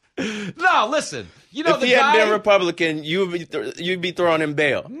 No, listen. If he hadn't been Republican, you'd be throwing him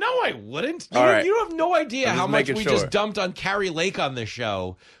bail. No, I wouldn't. You have no idea how much we just dumped on Carrie Lake on this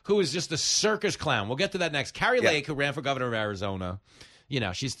show, who is just a circus clown. We'll get to that next. Carrie Lake, who ran for governor of Arizona,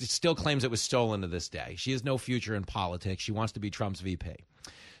 she still claims it was stolen to this day. She has no future in politics. She wants to be Trump's VP.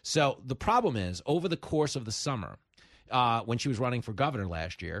 So the problem is, over the course of the summer, when she was running for governor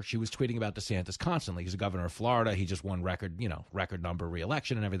last year, she was tweeting about DeSantis constantly. He's a governor of Florida. He just won record number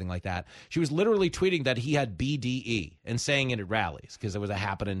re-election and everything like that. She was literally tweeting that he had BDE and saying it at rallies because it was a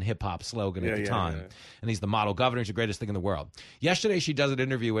happening hip-hop slogan at the time. Yeah. And he's the model governor. He's the greatest thing in the world. Yesterday, she does an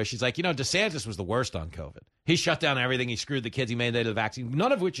interview where she's like, DeSantis was the worst on COVID. He shut down everything. He screwed the kids. He mandated the vaccine,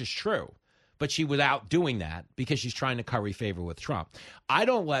 none of which is true. But she was out doing that because she's trying to curry favor with Trump. I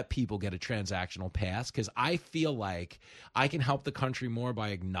don't let people get a transactional pass because I feel like I can help the country more by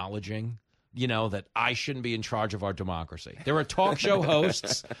acknowledging, that I shouldn't be in charge of our democracy. There are talk show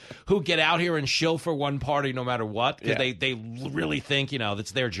hosts who get out here and shill for one party no matter what because they really think,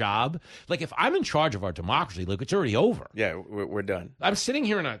 that's their job. Like, if I'm in charge of our democracy, look, it's already over. Yeah, we're done. I'm sitting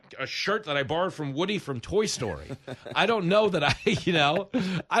here in a shirt that I borrowed from Woody from Toy Story. I don't know that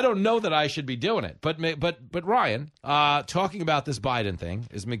I don't know that I should be doing it. But Ryan, talking about this Biden thing,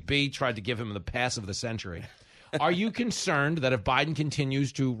 as McBee tried to give him the pass of the century, are you concerned that if Biden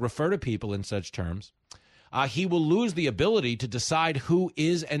continues to refer to people in such terms, he will lose the ability to decide who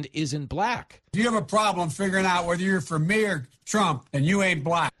is and isn't black? If you have a problem figuring out whether you're for me or Trump, and you ain't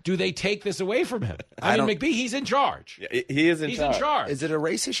black. Do they take this away from him? I mean, McBee, he's in charge. Yeah, he is in charge. He's in charge. Is it a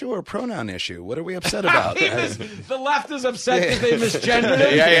race issue or a pronoun issue? What are we upset about? The left is upset because they misgendered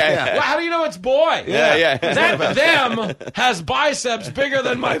him? Yeah. Well, how do you know it's boy? Yeah. That them has biceps bigger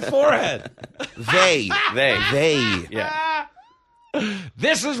than my forehead. They. Yeah.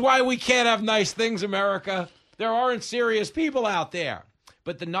 This is why we can't have nice things, America. There aren't serious people out there.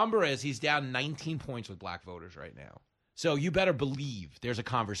 But the number is he's down 19 points with black voters right now. So you better believe there's a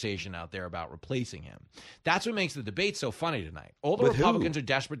conversation out there about replacing him. That's what makes the debate so funny tonight. All the Republicans are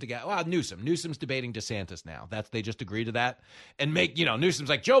desperate to get Newsom. Newsom's debating DeSantis now. They just agree to that. And Newsom's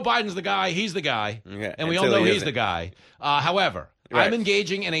like, Joe Biden's the guy, he's the guy. Yeah, and we all know he's the guy. However, Right. I'm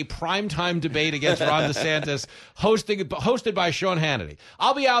engaging in a primetime debate against Ron DeSantis, hosted by Sean Hannity.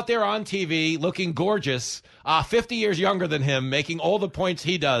 I'll be out there on TV looking gorgeous, 50 years younger than him, making all the points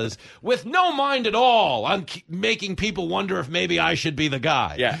he does, with no mind at all on making people wonder if maybe I should be the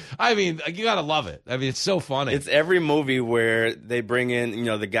guy. Yeah. I mean, you got to love it. I mean, it's so funny. It's every movie where they bring in,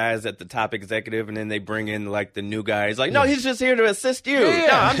 the guys at the top executive, and then they bring in, like, the new guy. He's like, no, he's just here to assist you. Yeah.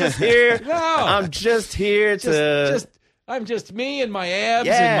 No, I'm just here. No. I'm just here to... I'm just me and my abs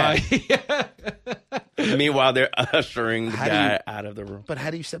and my... Meanwhile, they're ushering the guy out of the room. But how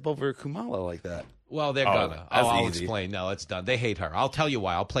do you step over Kamala like that? Well, they're gonna. I'll explain. No, it's done. They hate her. I'll tell you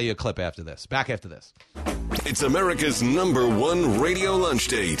why. I'll play you a clip after this. Back after this. It's America's #1 radio lunch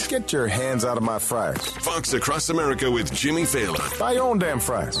date. Get your hands out of my fries. Fox Across America with Jimmy Fallon. Buy your own damn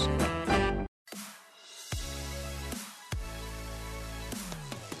fries.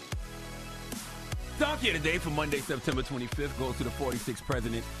 Donkey today for Monday, September 25th goes to the 46th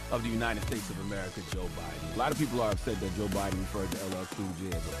President of the United States of America, Joe Biden. A lot of people are upset that Joe Biden referred to LL Cool J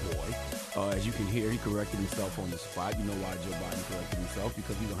as a boy. As you can hear, he corrected himself on the spot. You know why Joe Biden corrected himself?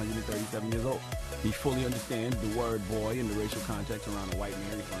 Because he's 137 years old. He fully understands the word boy in the racial context around a white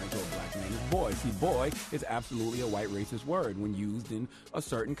man referring to a black man as boy. See, boy is absolutely a white racist word when used in a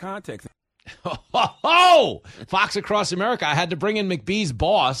certain context. Oh, Fox Across America. I had to bring in McBee's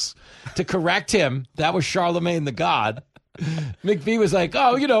boss to correct him. That was Charlemagne the God. McBee was like,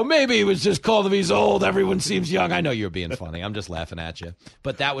 maybe he was just called him. He's old. Everyone seems young. I know you're being funny. I'm just laughing at you.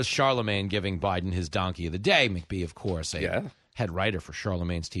 But that was Charlemagne giving Biden his donkey of the day. McBee, of course, head writer for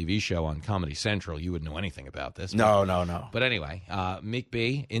Charlemagne's TV show on Comedy Central. You wouldn't know anything about this. No. But anyway,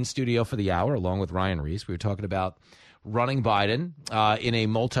 McBee in studio for the hour along with Ryan Reiss. We were talking about running Biden in a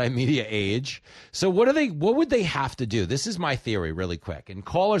multimedia age. So what would they have to do? This is my theory really quick. And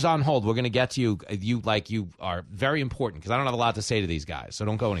callers on hold, we're going to get to you. You are very important because I don't have a lot to say to these guys, so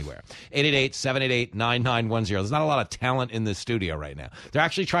don't go anywhere. 888-788-9910. There's not a lot of talent in this studio right now. They're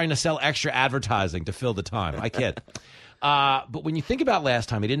actually trying to sell extra advertising to fill the time. I kid. But when you think about last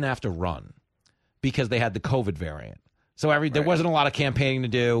time, he didn't have to run because they had the COVID variant. So there wasn't a lot of campaigning to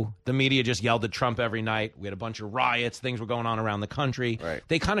do. The media just yelled at Trump every night. We had a bunch of riots. Things were going on around the country. Right.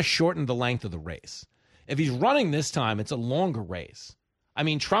 They kind of shortened the length of the race. If he's running this time, it's a longer race. I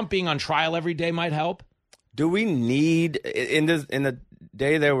mean, Trump being on trial every day might help. Do we need, in the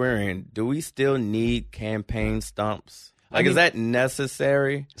day that we're in, do we still need campaign stumps? Is that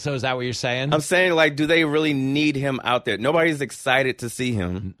necessary? So is that what you're saying? I'm saying, do they really need him out there? Nobody's excited to see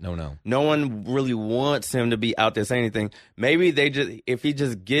him. No. No one really wants him to be out there saying anything. Maybe if he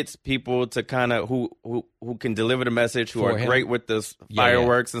just gets people to kind of who can deliver the message, who are great with the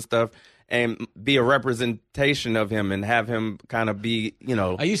fireworks and stuff, and be a representation of him and have him kind of be,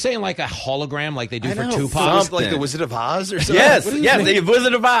 Are you saying like a hologram like they do for Tupac? Something. Like the Wizard of Oz or something? Yes, the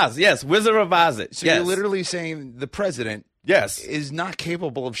Wizard of Oz. Yes, Wizard of Oz. So you're literally saying the president is not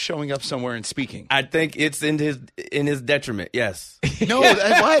capable of showing up somewhere and speaking. I think it's in his detriment, yes. No,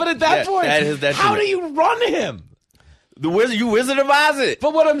 but at that point, at his detriment. How do you run him? The Wizard of Oz it.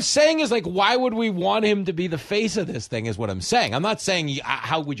 But what I'm saying is, why would we want him to be the face of this thing is what I'm saying. I'm not saying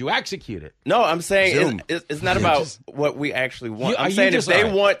how would you execute it. No, I'm saying it's not about what we actually want. I'm saying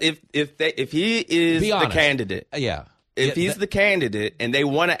if he is the candidate. If he's the candidate and they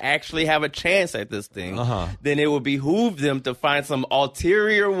want to actually have a chance at this thing, then it would behoove them to find some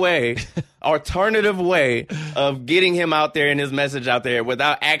alternative way of getting him out there and his message out there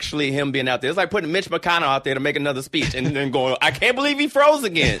without actually him being out there. It's like putting Mitch McConnell out there to make another speech and then going, I can't believe he froze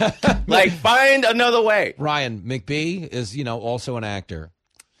again. Find another way. Ryan, McBee is, also an actor.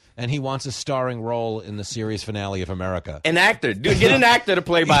 And he wants a starring role in the series finale of America. An actor. Get an actor to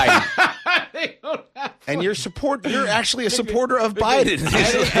play Biden. And you're actually a supporter of Biden.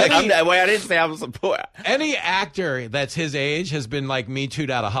 I didn't say I'm a supporter. Any actor that's his age has been Me Too'd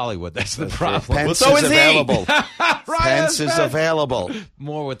out of Hollywood. That's the problem. Pence is available. Pence is available.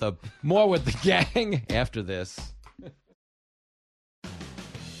 More with the gang after this.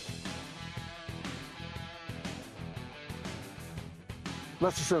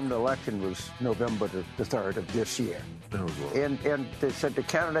 Let's assume the election was November the 3rd of this year. And they said the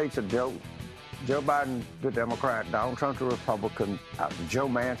candidates are Joe Biden, the Democrat, Donald Trump, the Republican, Joe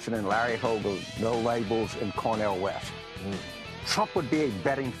Manchin and Larry Hogan, no labels, and Cornel West. Trump would be a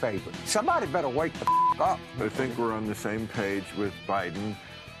betting favorite. Somebody better wake the up. I think we're on the same page with Biden.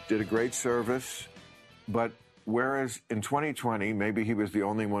 Did a great service, but whereas in 2020, maybe he was the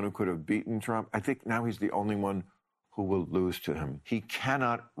only one who could have beaten Trump, I think now he's the only one who will lose to him. He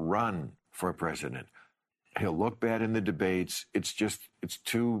cannot run for president. He'll look bad in the debates. It's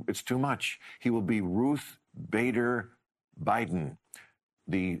too much. He will be Ruth Bader Biden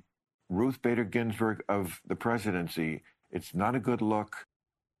the Ruth Bader Ginsburg of the presidency. It's not a good look.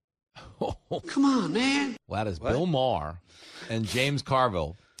 Come on, man. Well, that is Bill Maher and James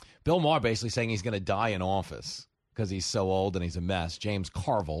Carville. Bill Maher basically saying he's going to die in office because he's so old and he's a mess. James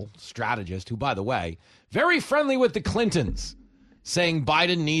Carville, strategist, who, by the way, very friendly with the Clintons, saying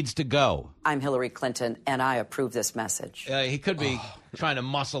Biden needs to go. I'm Hillary Clinton, and I approve this message. He could be trying to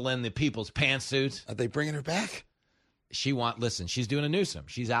muscle in the people's pantsuit. Are they bringing her back? Listen, she's doing a Newsom.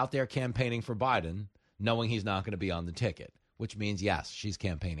 She's out there campaigning for Biden, knowing he's not going to be on the ticket, which means, yes, she's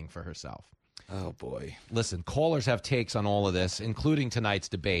campaigning for herself. Oh, boy. Listen, callers have takes on all of this, including tonight's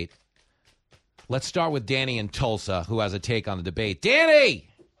debate. Let's start with Danny in Tulsa, who has a take on the debate. Danny!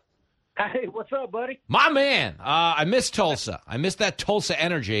 Hey, what's up, buddy? My man. I miss Tulsa. I miss that Tulsa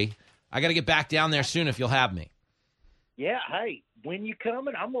energy. I got to get back down there soon if you'll have me. Yeah, hey, when you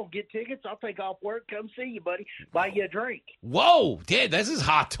coming, I'm going to get tickets. I'll take off work, come see you, buddy. Buy you a drink. Whoa, dude, this is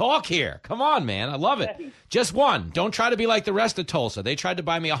hot talk here. Come on, man. I love it. Just one. Don't try to be like the rest of Tulsa. They tried to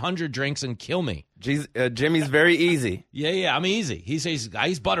buy me 100 drinks and kill me. Jimmy's very easy. Yeah, I'm easy.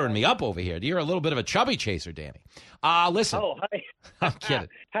 He's buttering me up over here. You're a little bit of a chubby chaser, Danny. Listen. Oh, hey. I'm kidding.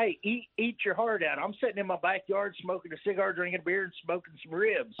 Hey, eat your heart out. I'm sitting in my backyard smoking a cigar, drinking beer, and smoking some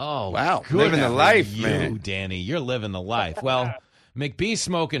ribs. Oh, wow. Good Living the life, you, man. Danny. You're living the life. Well, McBee's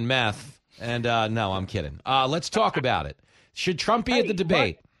smoking meth, and no, I'm kidding. Let's talk about it. Should Trump be at the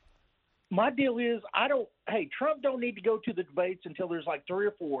debate? My deal is Trump don't need to go to the debates until there's like 3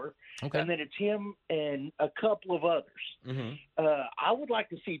 or 4, and then it's him and a couple of others. Mm-hmm. I would like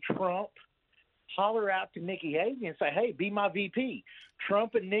to see Trump holler out to Nikki Haley and say, hey, be my VP.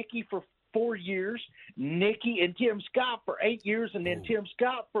 Trump and Nikki for 4 years, Nikki and Tim Scott for 8 years, and then Tim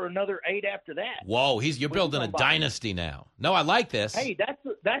Scott for another 8 after that. Whoa, you're building a dynasty now. No, I like this. Hey,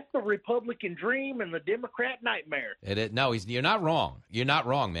 that's the Republican dream and the Democrat nightmare. You're not wrong. You're not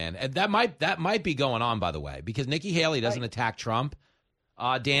wrong, man. And that might be going on, by the way, because Nikki Haley doesn't attack Trump.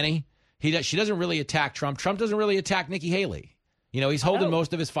 Danny, she doesn't really attack Trump. Trump doesn't really attack Nikki Haley. He's holding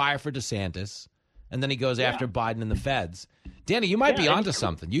most of his fire for DeSantis. And then he goes after Biden and the feds. Danny, you might be onto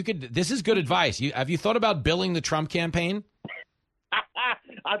something. This is good advice. Have you thought about billing the Trump campaign?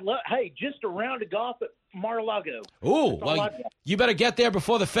 I'd love. Hey, just a round of golf at Mar-a-Lago. Ooh, well, you better get there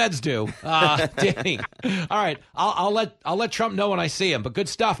before the feds do, Danny. All right, I'll let Trump know when I see him. But good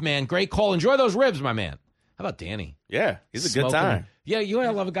stuff, man. Great call. Enjoy those ribs, my man. How about Danny? Yeah, he's a good time. Yeah, I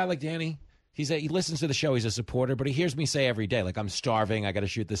love a guy like Danny. He listens to the show. He's a supporter, but he hears me say every day, like, I'm starving. I got to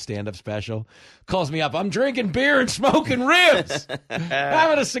shoot this stand-up special. Calls me up. I'm drinking beer and smoking ribs.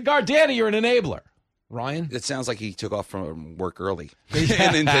 Having a cigar. Danny, you're an enabler. Ryan? It sounds like he took off from work early in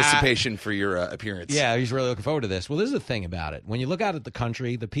anticipation for your appearance. Yeah, he's really looking forward to this. Well, this is the thing about it. When you look out at the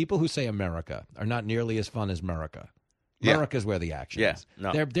country, the people who say America are not nearly as fun as America. America's where the action is.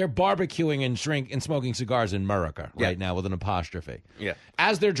 No. They're barbecuing and smoking cigars in America right now with an apostrophe. Yeah.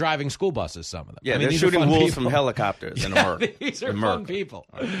 As they're driving school buses, some of them. Yeah, they're shooting wolves from helicopters in America. These are fun people.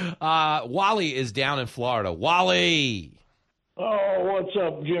 Wally is down in Florida. Wally. Oh, what's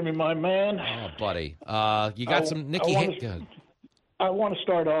up, Jimmy, my man? Oh, buddy. You got some Nikki Haley. I want to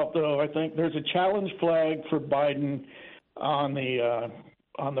start off, though. I think there's a challenge flag for Biden on the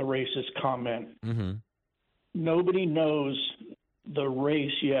racist comment. Mm-hmm. Nobody knows the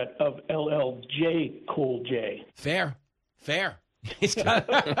race yet of LLJ Cool J. Fair. He's got.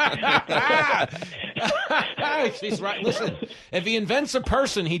 She's right. Listen, if he invents a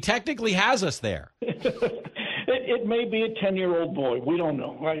person, he technically has us there. It may be a 10-year-old boy. We don't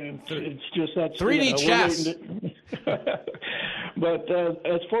know. It's just that 3D chess. But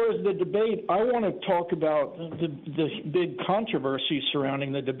as far as the debate, I want to talk about the big controversy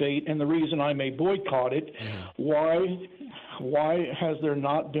surrounding the debate and the reason I may boycott it. Why has there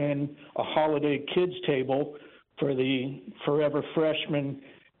not been a holiday kids table for the forever freshman,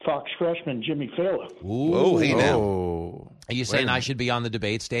 Fox freshman, Jimmy Fallon? Ooh, hey now. Are you saying I should be on the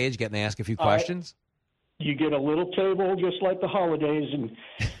debate stage getting to ask a few questions? You get a little table just like the holidays, and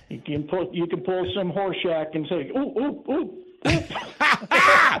you can pull some Horseshack and say, ooh, ooh, ooh.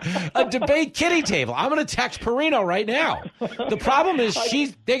 A debate kitty table. I'm going to text Perino right now. The problem is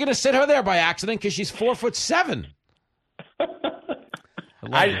they're going to sit her there by accident because she's 4'7".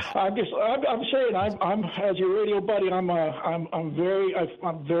 I'm saying I'm as your radio buddy. I'm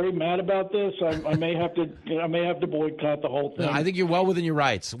very mad about this. I may have to boycott the whole thing. No, I think you're well within your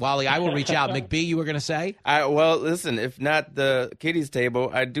rights, Wally. I will reach out. McBee, you were going to say? Well, listen. If not the kiddies table,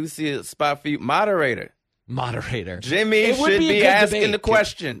 I do see a spot for you, moderator. Jimmy should be asking the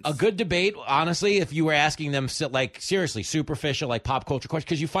questions. A good debate, honestly, if you were asking them, like, seriously, superficial, like pop culture questions,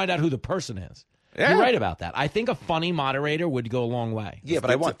 because you find out who the person is. You're right about that. I think a funny moderator would go a long way. Yeah, but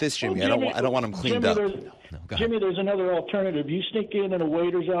I want this, Jimmy. I don't want him cleaned up. Jimmy, there's another alternative. You sneak in a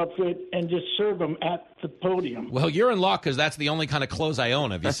waiter's outfit and just serve them at the podium. Well, you're in luck because that's the only kind of clothes I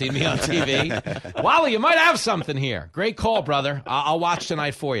own. Have you seen me on TV? Wally, you might have something here. Great call, brother. I'll watch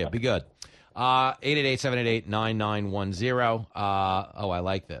tonight for you. Be good. 888-788-9910. I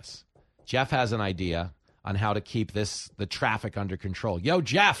like this. Jeff has an idea on how to keep the traffic under control. Yo,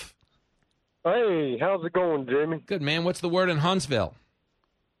 Jeff. Hey, how's it going, Jimmy? Good, man. What's the word in Huntsville?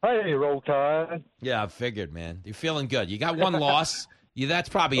 Hey, Roll Tide. Yeah, I figured, man. You're feeling good. You got one loss. That's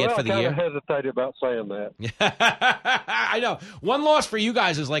probably it for the year. I kind of hesitated about saying that. I know. One loss for you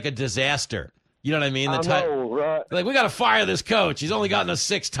guys is like a disaster. You know what I mean? I know, right? Like, we got to fire this coach. He's only gotten us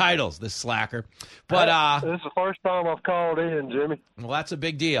 6 titles, this slacker. But this is the first time I've called in, Jimmy. Well, that's a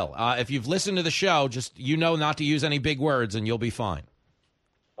big deal. If you've listened to the show, just not to use any big words, and you'll be fine.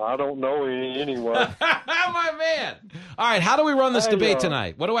 I don't know any anyway. My man. All right, how do we run this debate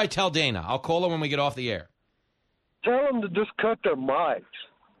tonight? What do I tell Dana? I'll call her when we get off the air. Tell them to just cut their mics.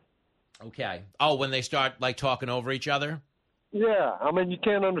 Okay. Oh, when they start, talking over each other? Yeah. I mean, you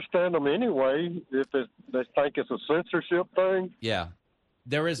can't understand them anyway if they think it's a censorship thing. Yeah.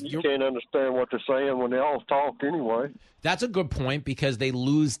 You can't understand what they're saying when they all talk anyway. That's a good point because they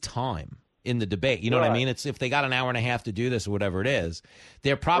lose time in the debate. You know what I mean? It's if they got an hour and a half to do this or whatever it is,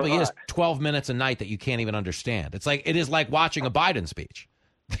 there probably is 12 minutes a night that you can't even understand. It is like watching a Biden speech.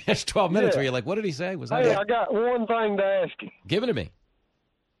 There's 12 minutes where you're like, what did he say? I got one thing to ask you. Give it to me.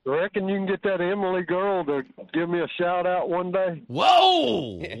 You reckon you can get that Emily girl to give me a shout out one day?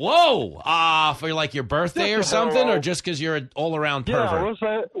 Whoa. For your birthday or something, or just because you're an all around pervert?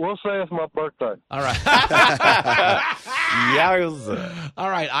 Yeah, we'll say it's my birthday. All right. Yowza.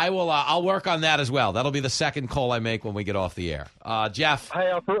 All right, I will. I'll work on that as well. That'll be the second call I make when we get off the air. Jeff.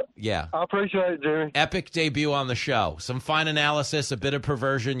 Hey, I appreciate it, Jimmy. Epic debut on the show. Some fine analysis, a bit of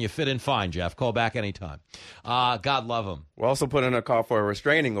perversion. You fit in fine, Jeff. Call back anytime. God love him. We'll also put in a call for a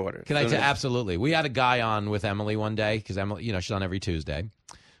restraining order. Can I tell? Absolutely. We had a guy on with Emily one day because Emily, she's on every Tuesday.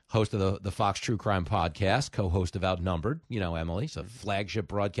 Host of the Fox True Crime podcast, co-host of Outnumbered. Emily, she's a flagship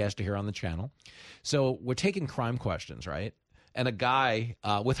broadcaster here on the channel. So we're taking crime questions, right? And a guy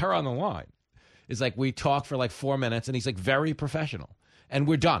with her on the line is like, we talk for 4 minutes, and he's very professional. And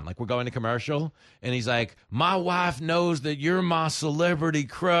we're done. We're going to commercial, and he's like, my wife knows that you're my celebrity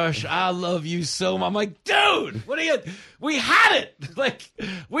crush. I love you so much. I'm like, dude, we had it.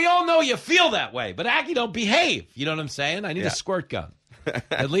 We all know you feel that way, but Aki don't behave. You know what I'm saying? I need a squirt gun.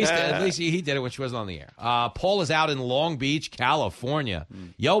 At least he did it when she wasn't on the air. Paul is out in Long Beach, California.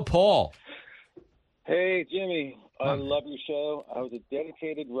 Yo, Paul. Hey, Jimmy. I love your show. I was a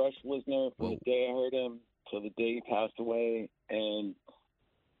dedicated Rush listener from the day I heard him till the day he passed away, and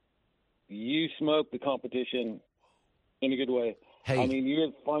you smoked the competition in a good way. Hey. I mean,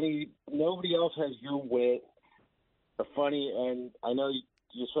 you're funny. Nobody else has your wit or funny, and I know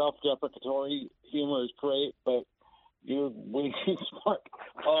your self-deprecatory humor is great, but you're way too smart.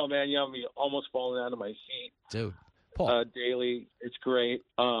 Oh, man, you have me almost falling out of my seat. Dude, Paul. Daily. It's great.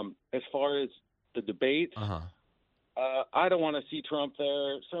 As far as the debate, I don't want to see Trump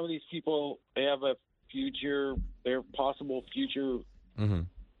there. Some of these people, they have a future. They're possible future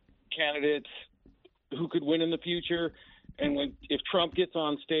candidates who could win in the future. And if Trump gets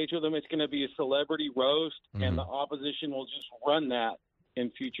on stage with them, it's going to be a celebrity roast, and the opposition will just run that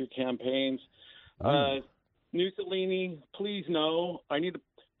in future campaigns. Mussolini, please no.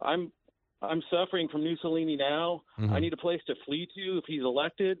 I'm suffering from Mussolini now. I need a place to flee to if he's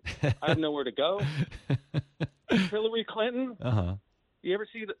elected. I have nowhere to go. Hillary Clinton. You ever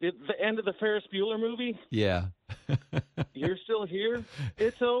see the end of the Ferris Bueller movie? Yeah. You're still here?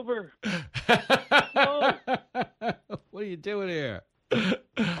 It's over. No. What are you doing here?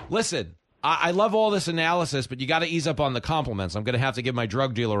 Listen, I love all this analysis, but you got to ease up on the compliments. I'm going to have to give my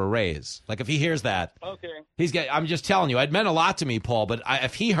drug dealer a raise. If he hears that, okay. I'm just telling you, it meant a lot to me, Paul. But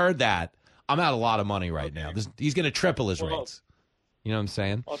if he heard that, I'm out a lot of money right now. He's going to triple his rates. You know what I'm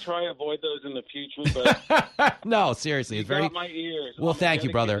saying? I'll try to avoid those in the future, but no, seriously, it's got my ears. Well, I'm thank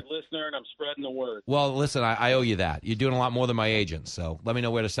you, brother. Listener, and I'm spreading the word. Well, listen, I owe you that. You're doing a lot more than my agent, so let me know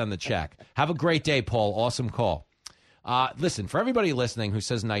where to send the check. Have a great day, Paul. Awesome call. Listen, for everybody listening who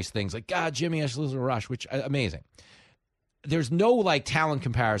says nice things like, God, Jimmy, I should listen to Rush, which amazing. There's no talent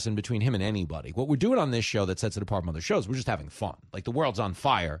comparison between him and anybody. What we're doing on this show that sets it apart from other shows, we're just having fun. The world's on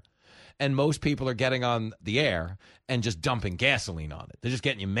fire. And most people are getting on the air and just dumping gasoline on it. They're just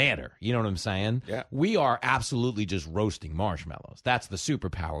getting you madder. You know what I'm saying? Yeah. We are absolutely just roasting marshmallows. That's the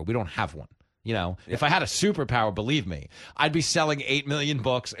superpower. We don't have one. You know, if I had a superpower, believe me, I'd be selling 8 million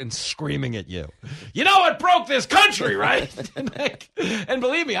books and screaming at you. You know what broke this country, right? And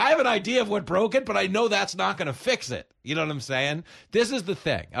believe me, I have an idea of what broke it, but I know that's not going to fix it. You know what I'm saying? This is the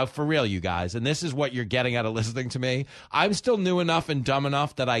thing, for real, you guys, and this is what you're getting out of listening to me. I'm still new enough and dumb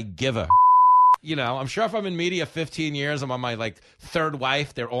enough that I give a you know, I'm sure if I'm in media 15 years, I'm on my, like, third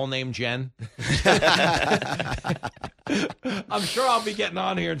wife. They're all named Jen. I'm sure I'll be getting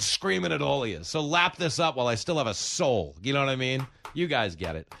on here and screaming at all of you. So lap this up while I still have a soul. You know what I mean? You guys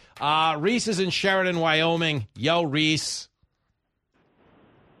get it. Reiss is in Sheridan, Wyoming. Yo, Reiss.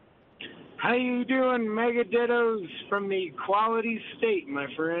 How you doing, Mega Dittos from the Quality State, my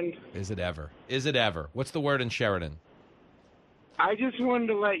friend? Is it ever? Is it ever? What's the word in Sheridan? I just wanted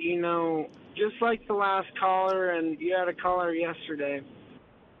to let you know, just like the last caller, and you had a caller yesterday,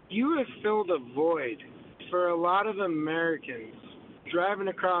 you have filled a void for a lot of Americans driving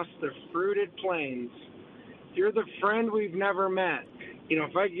across the fruited plains. You're the friend we've never met. You know,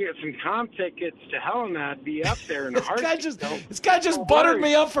 if I could get some comp tickets to Helena, I'd be up there in a heartbeat. This guy just buttered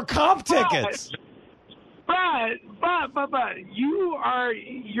me up for comp tickets. But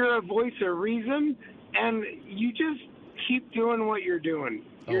you're a voice of reason, and you just keep doing what you're doing.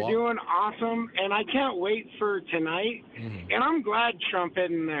 You're doing awesome, and I can't wait for tonight. Mm-hmm. And I'm glad Trump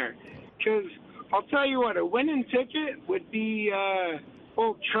isn't there, because I'll tell you what, a winning ticket would be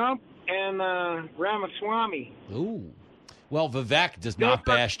both Trump and Ramaswamy. Ooh. Well, Vivek does not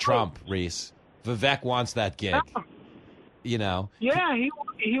bash Trump, Reiss. Vivek wants that gig. Yeah. You know? Yeah,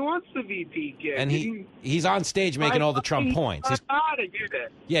 he wants the VP gig. And he's on stage making all the Trump points.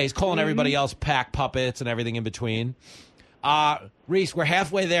 He's calling everybody else pack puppets and everything in between. Reiss, we're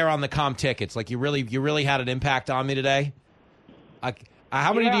halfway there on the comp tickets. Like, you really had an impact on me today.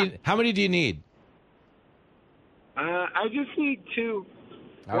 How many do you need? I just need 2.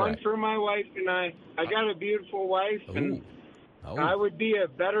 All One right. for my wife and I. I got a beautiful wife, and I would be a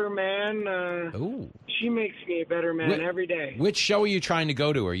better man. She makes me a better man every day. Which show are you trying to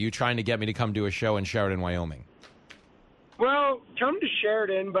go to? Are you trying to get me to come do a show in Sheridan, Wyoming? Well, come to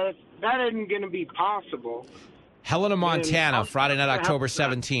Sheridan, but that isn't going to be possible. Helena, Montana, Friday night, October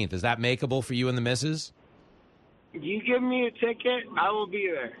 17th. Is that makeable for you and the missus? You give me a ticket, I will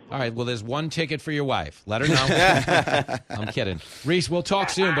be there. All right, well, there's one ticket for your wife. Let her know. I'm kidding. Reiss, we'll talk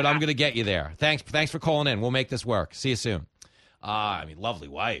soon, but I'm going to get you there. Thanks for calling in. We'll make this work. See you soon. I mean, lovely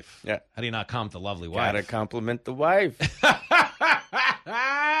wife. Yeah. How do you not comp the lovely wife? Gotta compliment the wife.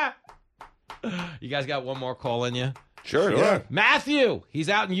 You guys got one more call in you? Sure, yeah. Matthew, he's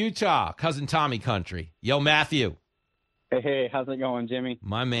out in Utah, Cousin Tommy country. Yo, Matthew. Hey, how's it going, Jimmy?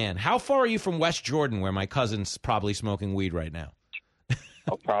 My man. How far are you from West Jordan, where my cousin's probably smoking weed right now?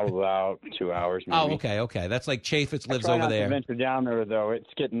 Probably about 2 hours, maybe. Oh, okay. That's like Chaffetz lives I try over not there. to venture down there, though. It's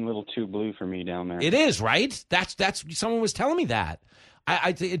getting a little too blue for me down there. It is, right? That's someone was telling me that.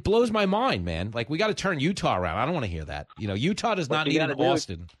 It blows my mind, man. Like, we got to turn Utah around. I don't want to hear that. You know, Utah does not need an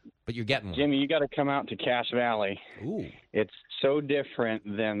Austin, but you're getting one. Jimmy, you got to come out to Cache Valley. Ooh. It's so different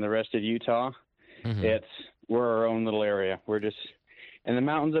than the rest of Utah. Mm-hmm. We're our own little area. We're just in the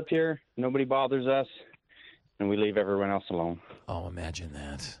mountains up here. Nobody bothers us, and we leave everyone else alone. Oh, imagine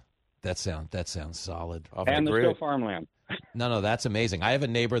that. That sounds solid. And there's still farmland. No, that's amazing. I have a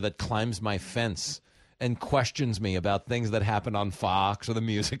neighbor that climbs my fence and questions me about things that happen on Fox or the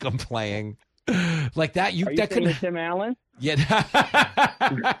music I'm playing. Like that. Are you saying Tim Allen? Yeah.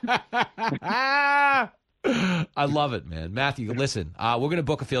 I love it, man. Matthew, listen, we're going to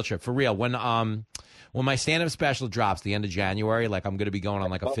book a field trip for real. When my stand-up special drops the end of January, like I'm going to be going on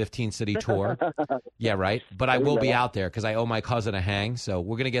like a 15-city tour. Yeah, right? But I will be out there because I owe my cousin a hang, so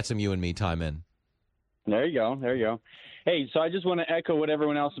we're going to get some you and me time in. There you go. Hey, so I just want to echo what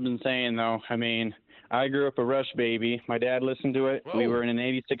everyone else has been saying, though. I mean, I grew up a Rush baby. My dad listened to it. Whoa. We were in an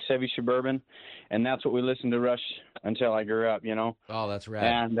 86 Chevy Suburban, and that's what we listened to Rush until I grew up, you know? Oh, that's right.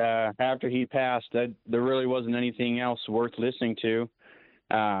 And after he passed, there really wasn't anything else worth listening to.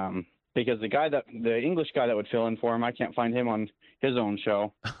 Because the English guy that would fill in for him, I can't find him on his own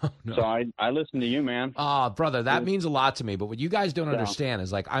show. Oh, no. So I listen to you, man. Brother, that means a lot to me. But what you guys don't understand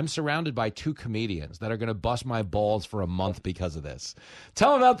is, like, I'm surrounded by 2 comedians that are going to bust my balls for a month because of this.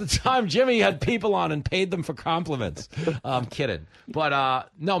 Tell them about the time Jimmy had people on and paid them for compliments. I'm kidding. But,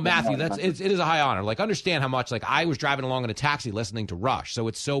 no, Matthew, it is a high honor. Like, understand how much, like, I was driving along in a taxi listening to Rush. So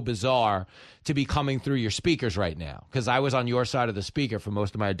it's so bizarre to be coming through your speakers right now because I was on your side of the speaker for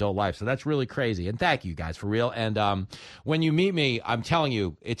most of my adult life. So that's really crazy. And thank you guys for real. And when you meet me, Jimmy, I'm telling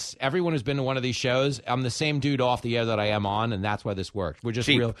you, it's everyone who's been to one of these shows. I'm the same dude off the air that I am on, and that's why this worked. We're just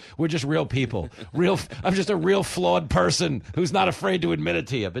real. We're just real people. I'm just a real flawed person who's not afraid to admit it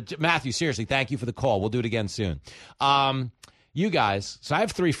to you. But Matthew, seriously, thank you for the call. We'll do it again soon. You guys. So I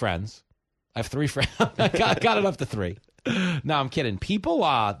have 3 friends. I got it up to 3. No, I'm kidding. People,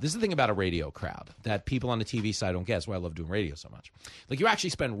 this is the thing about a radio crowd that people on the TV side don't get. That's why I love doing radio so much. Like, you actually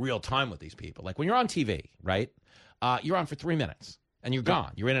spend real time with these people. Like, when you're on TV, right, you're on for 3 minutes, and you're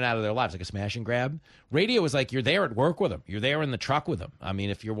gone. You're in and out of their lives, like a smash and grab. Radio is like you're there at work with them. You're there in the truck with them. I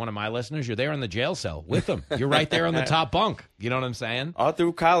mean, if you're one of my listeners, you're there in the jail cell with them. You're right there on the top bunk. You know what I'm saying? All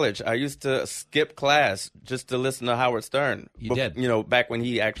through college, I used to skip class just to listen to Howard Stern. You did? You know, back when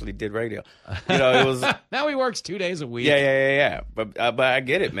he actually did radio. You know, it was... Now he works 2 days a week. Yeah. But I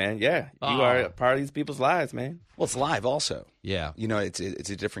get it, man. Yeah. You are a part of these people's lives, man. Well, it's live also. Yeah. You know, it's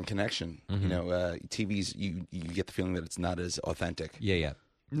a different connection. You know, TV's, you get the feeling that it's not as authentic. Yeah.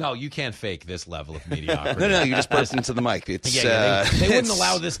 No, you can't fake this level of mediocrity. No, you just burst into the mic. It's they wouldn't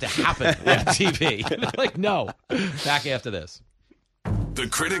allow this to happen on TV. Like, no. Back after this. The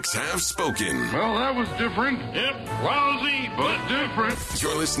critics have spoken. Well, that was different. Yep, lousy, but different.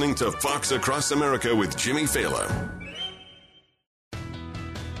 You're listening to Fox Across America with Jimmy Fallon.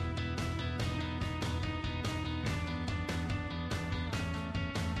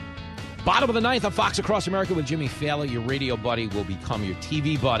 Bottom of the 9th on Fox Across America with Jimmy Fallon. Your radio buddy will become your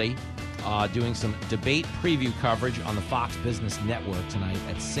TV buddy. Doing some debate preview coverage on the Fox Business Network tonight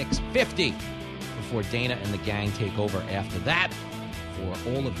at 6:50 before Dana and the gang take over after that. For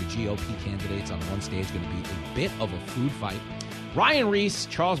all of the GOP candidates on one stage, going to be a bit of a food fight. Ryan Reiss,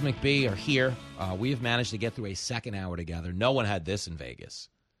 Charles McBee are here. We have managed to get through a second hour together. No one had this in Vegas.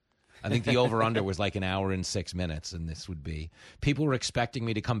 I think the over-under was like an hour and 6 minutes, and this would be. People were expecting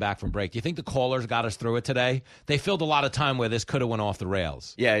me to come back from break. Do you think the callers got us through it today? They filled a lot of time where this could have went off the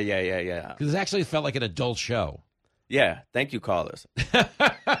rails. Yeah. Because it actually felt like an adult show. Yeah, thank you, callers.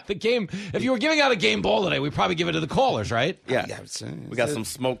 The game, if you were giving out a game ball today, we'd probably give it to the callers, right? Yeah. We got some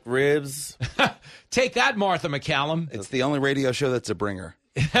smoked ribs. Take that, Martha McCallum. It's the only radio show that's a bringer.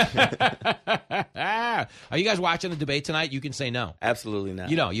 Are you guys watching the debate tonight? You can say no. Absolutely not.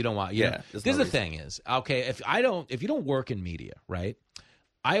 You don't want. Yeah. This is the thing is, okay, if you don't work in media, right?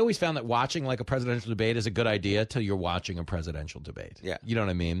 I always found that watching like a presidential debate is a good idea till you're watching a presidential debate. Yeah. You know what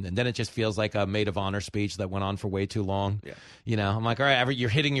I mean? And then it just feels like a maid of honor speech that went on for way too long. Yeah. You know, I'm like, all right, you're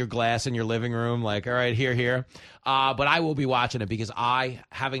hitting your glass in your living room, like, all right, here. But I will be watching it because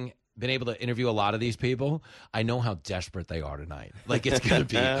having been able to interview a lot of these people, I know how desperate they are tonight. Like, it's going to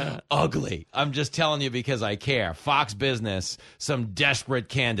be ugly. I'm just telling you because I care. Fox Business, some desperate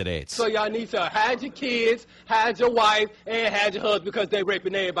candidates. So y'all need to hide your kids, hide your wife, and hide your husband because they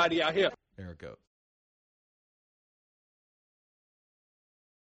raping everybody out here. There it goes.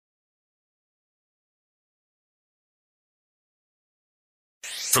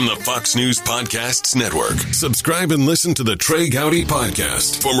 From the Fox News Podcasts Network. Subscribe and listen to the Trey Gowdy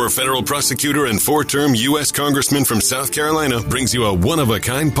Podcast. Former federal prosecutor and 4-term U.S. Congressman from South Carolina brings you a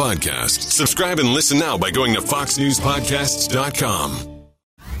one-of-a-kind podcast. Subscribe and listen now by going to foxnewspodcasts.com.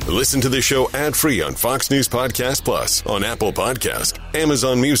 Listen to the show ad-free on Fox News Podcast Plus, on Apple Podcast,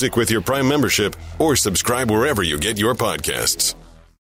 Amazon Music with your Prime membership, or subscribe wherever you get your podcasts.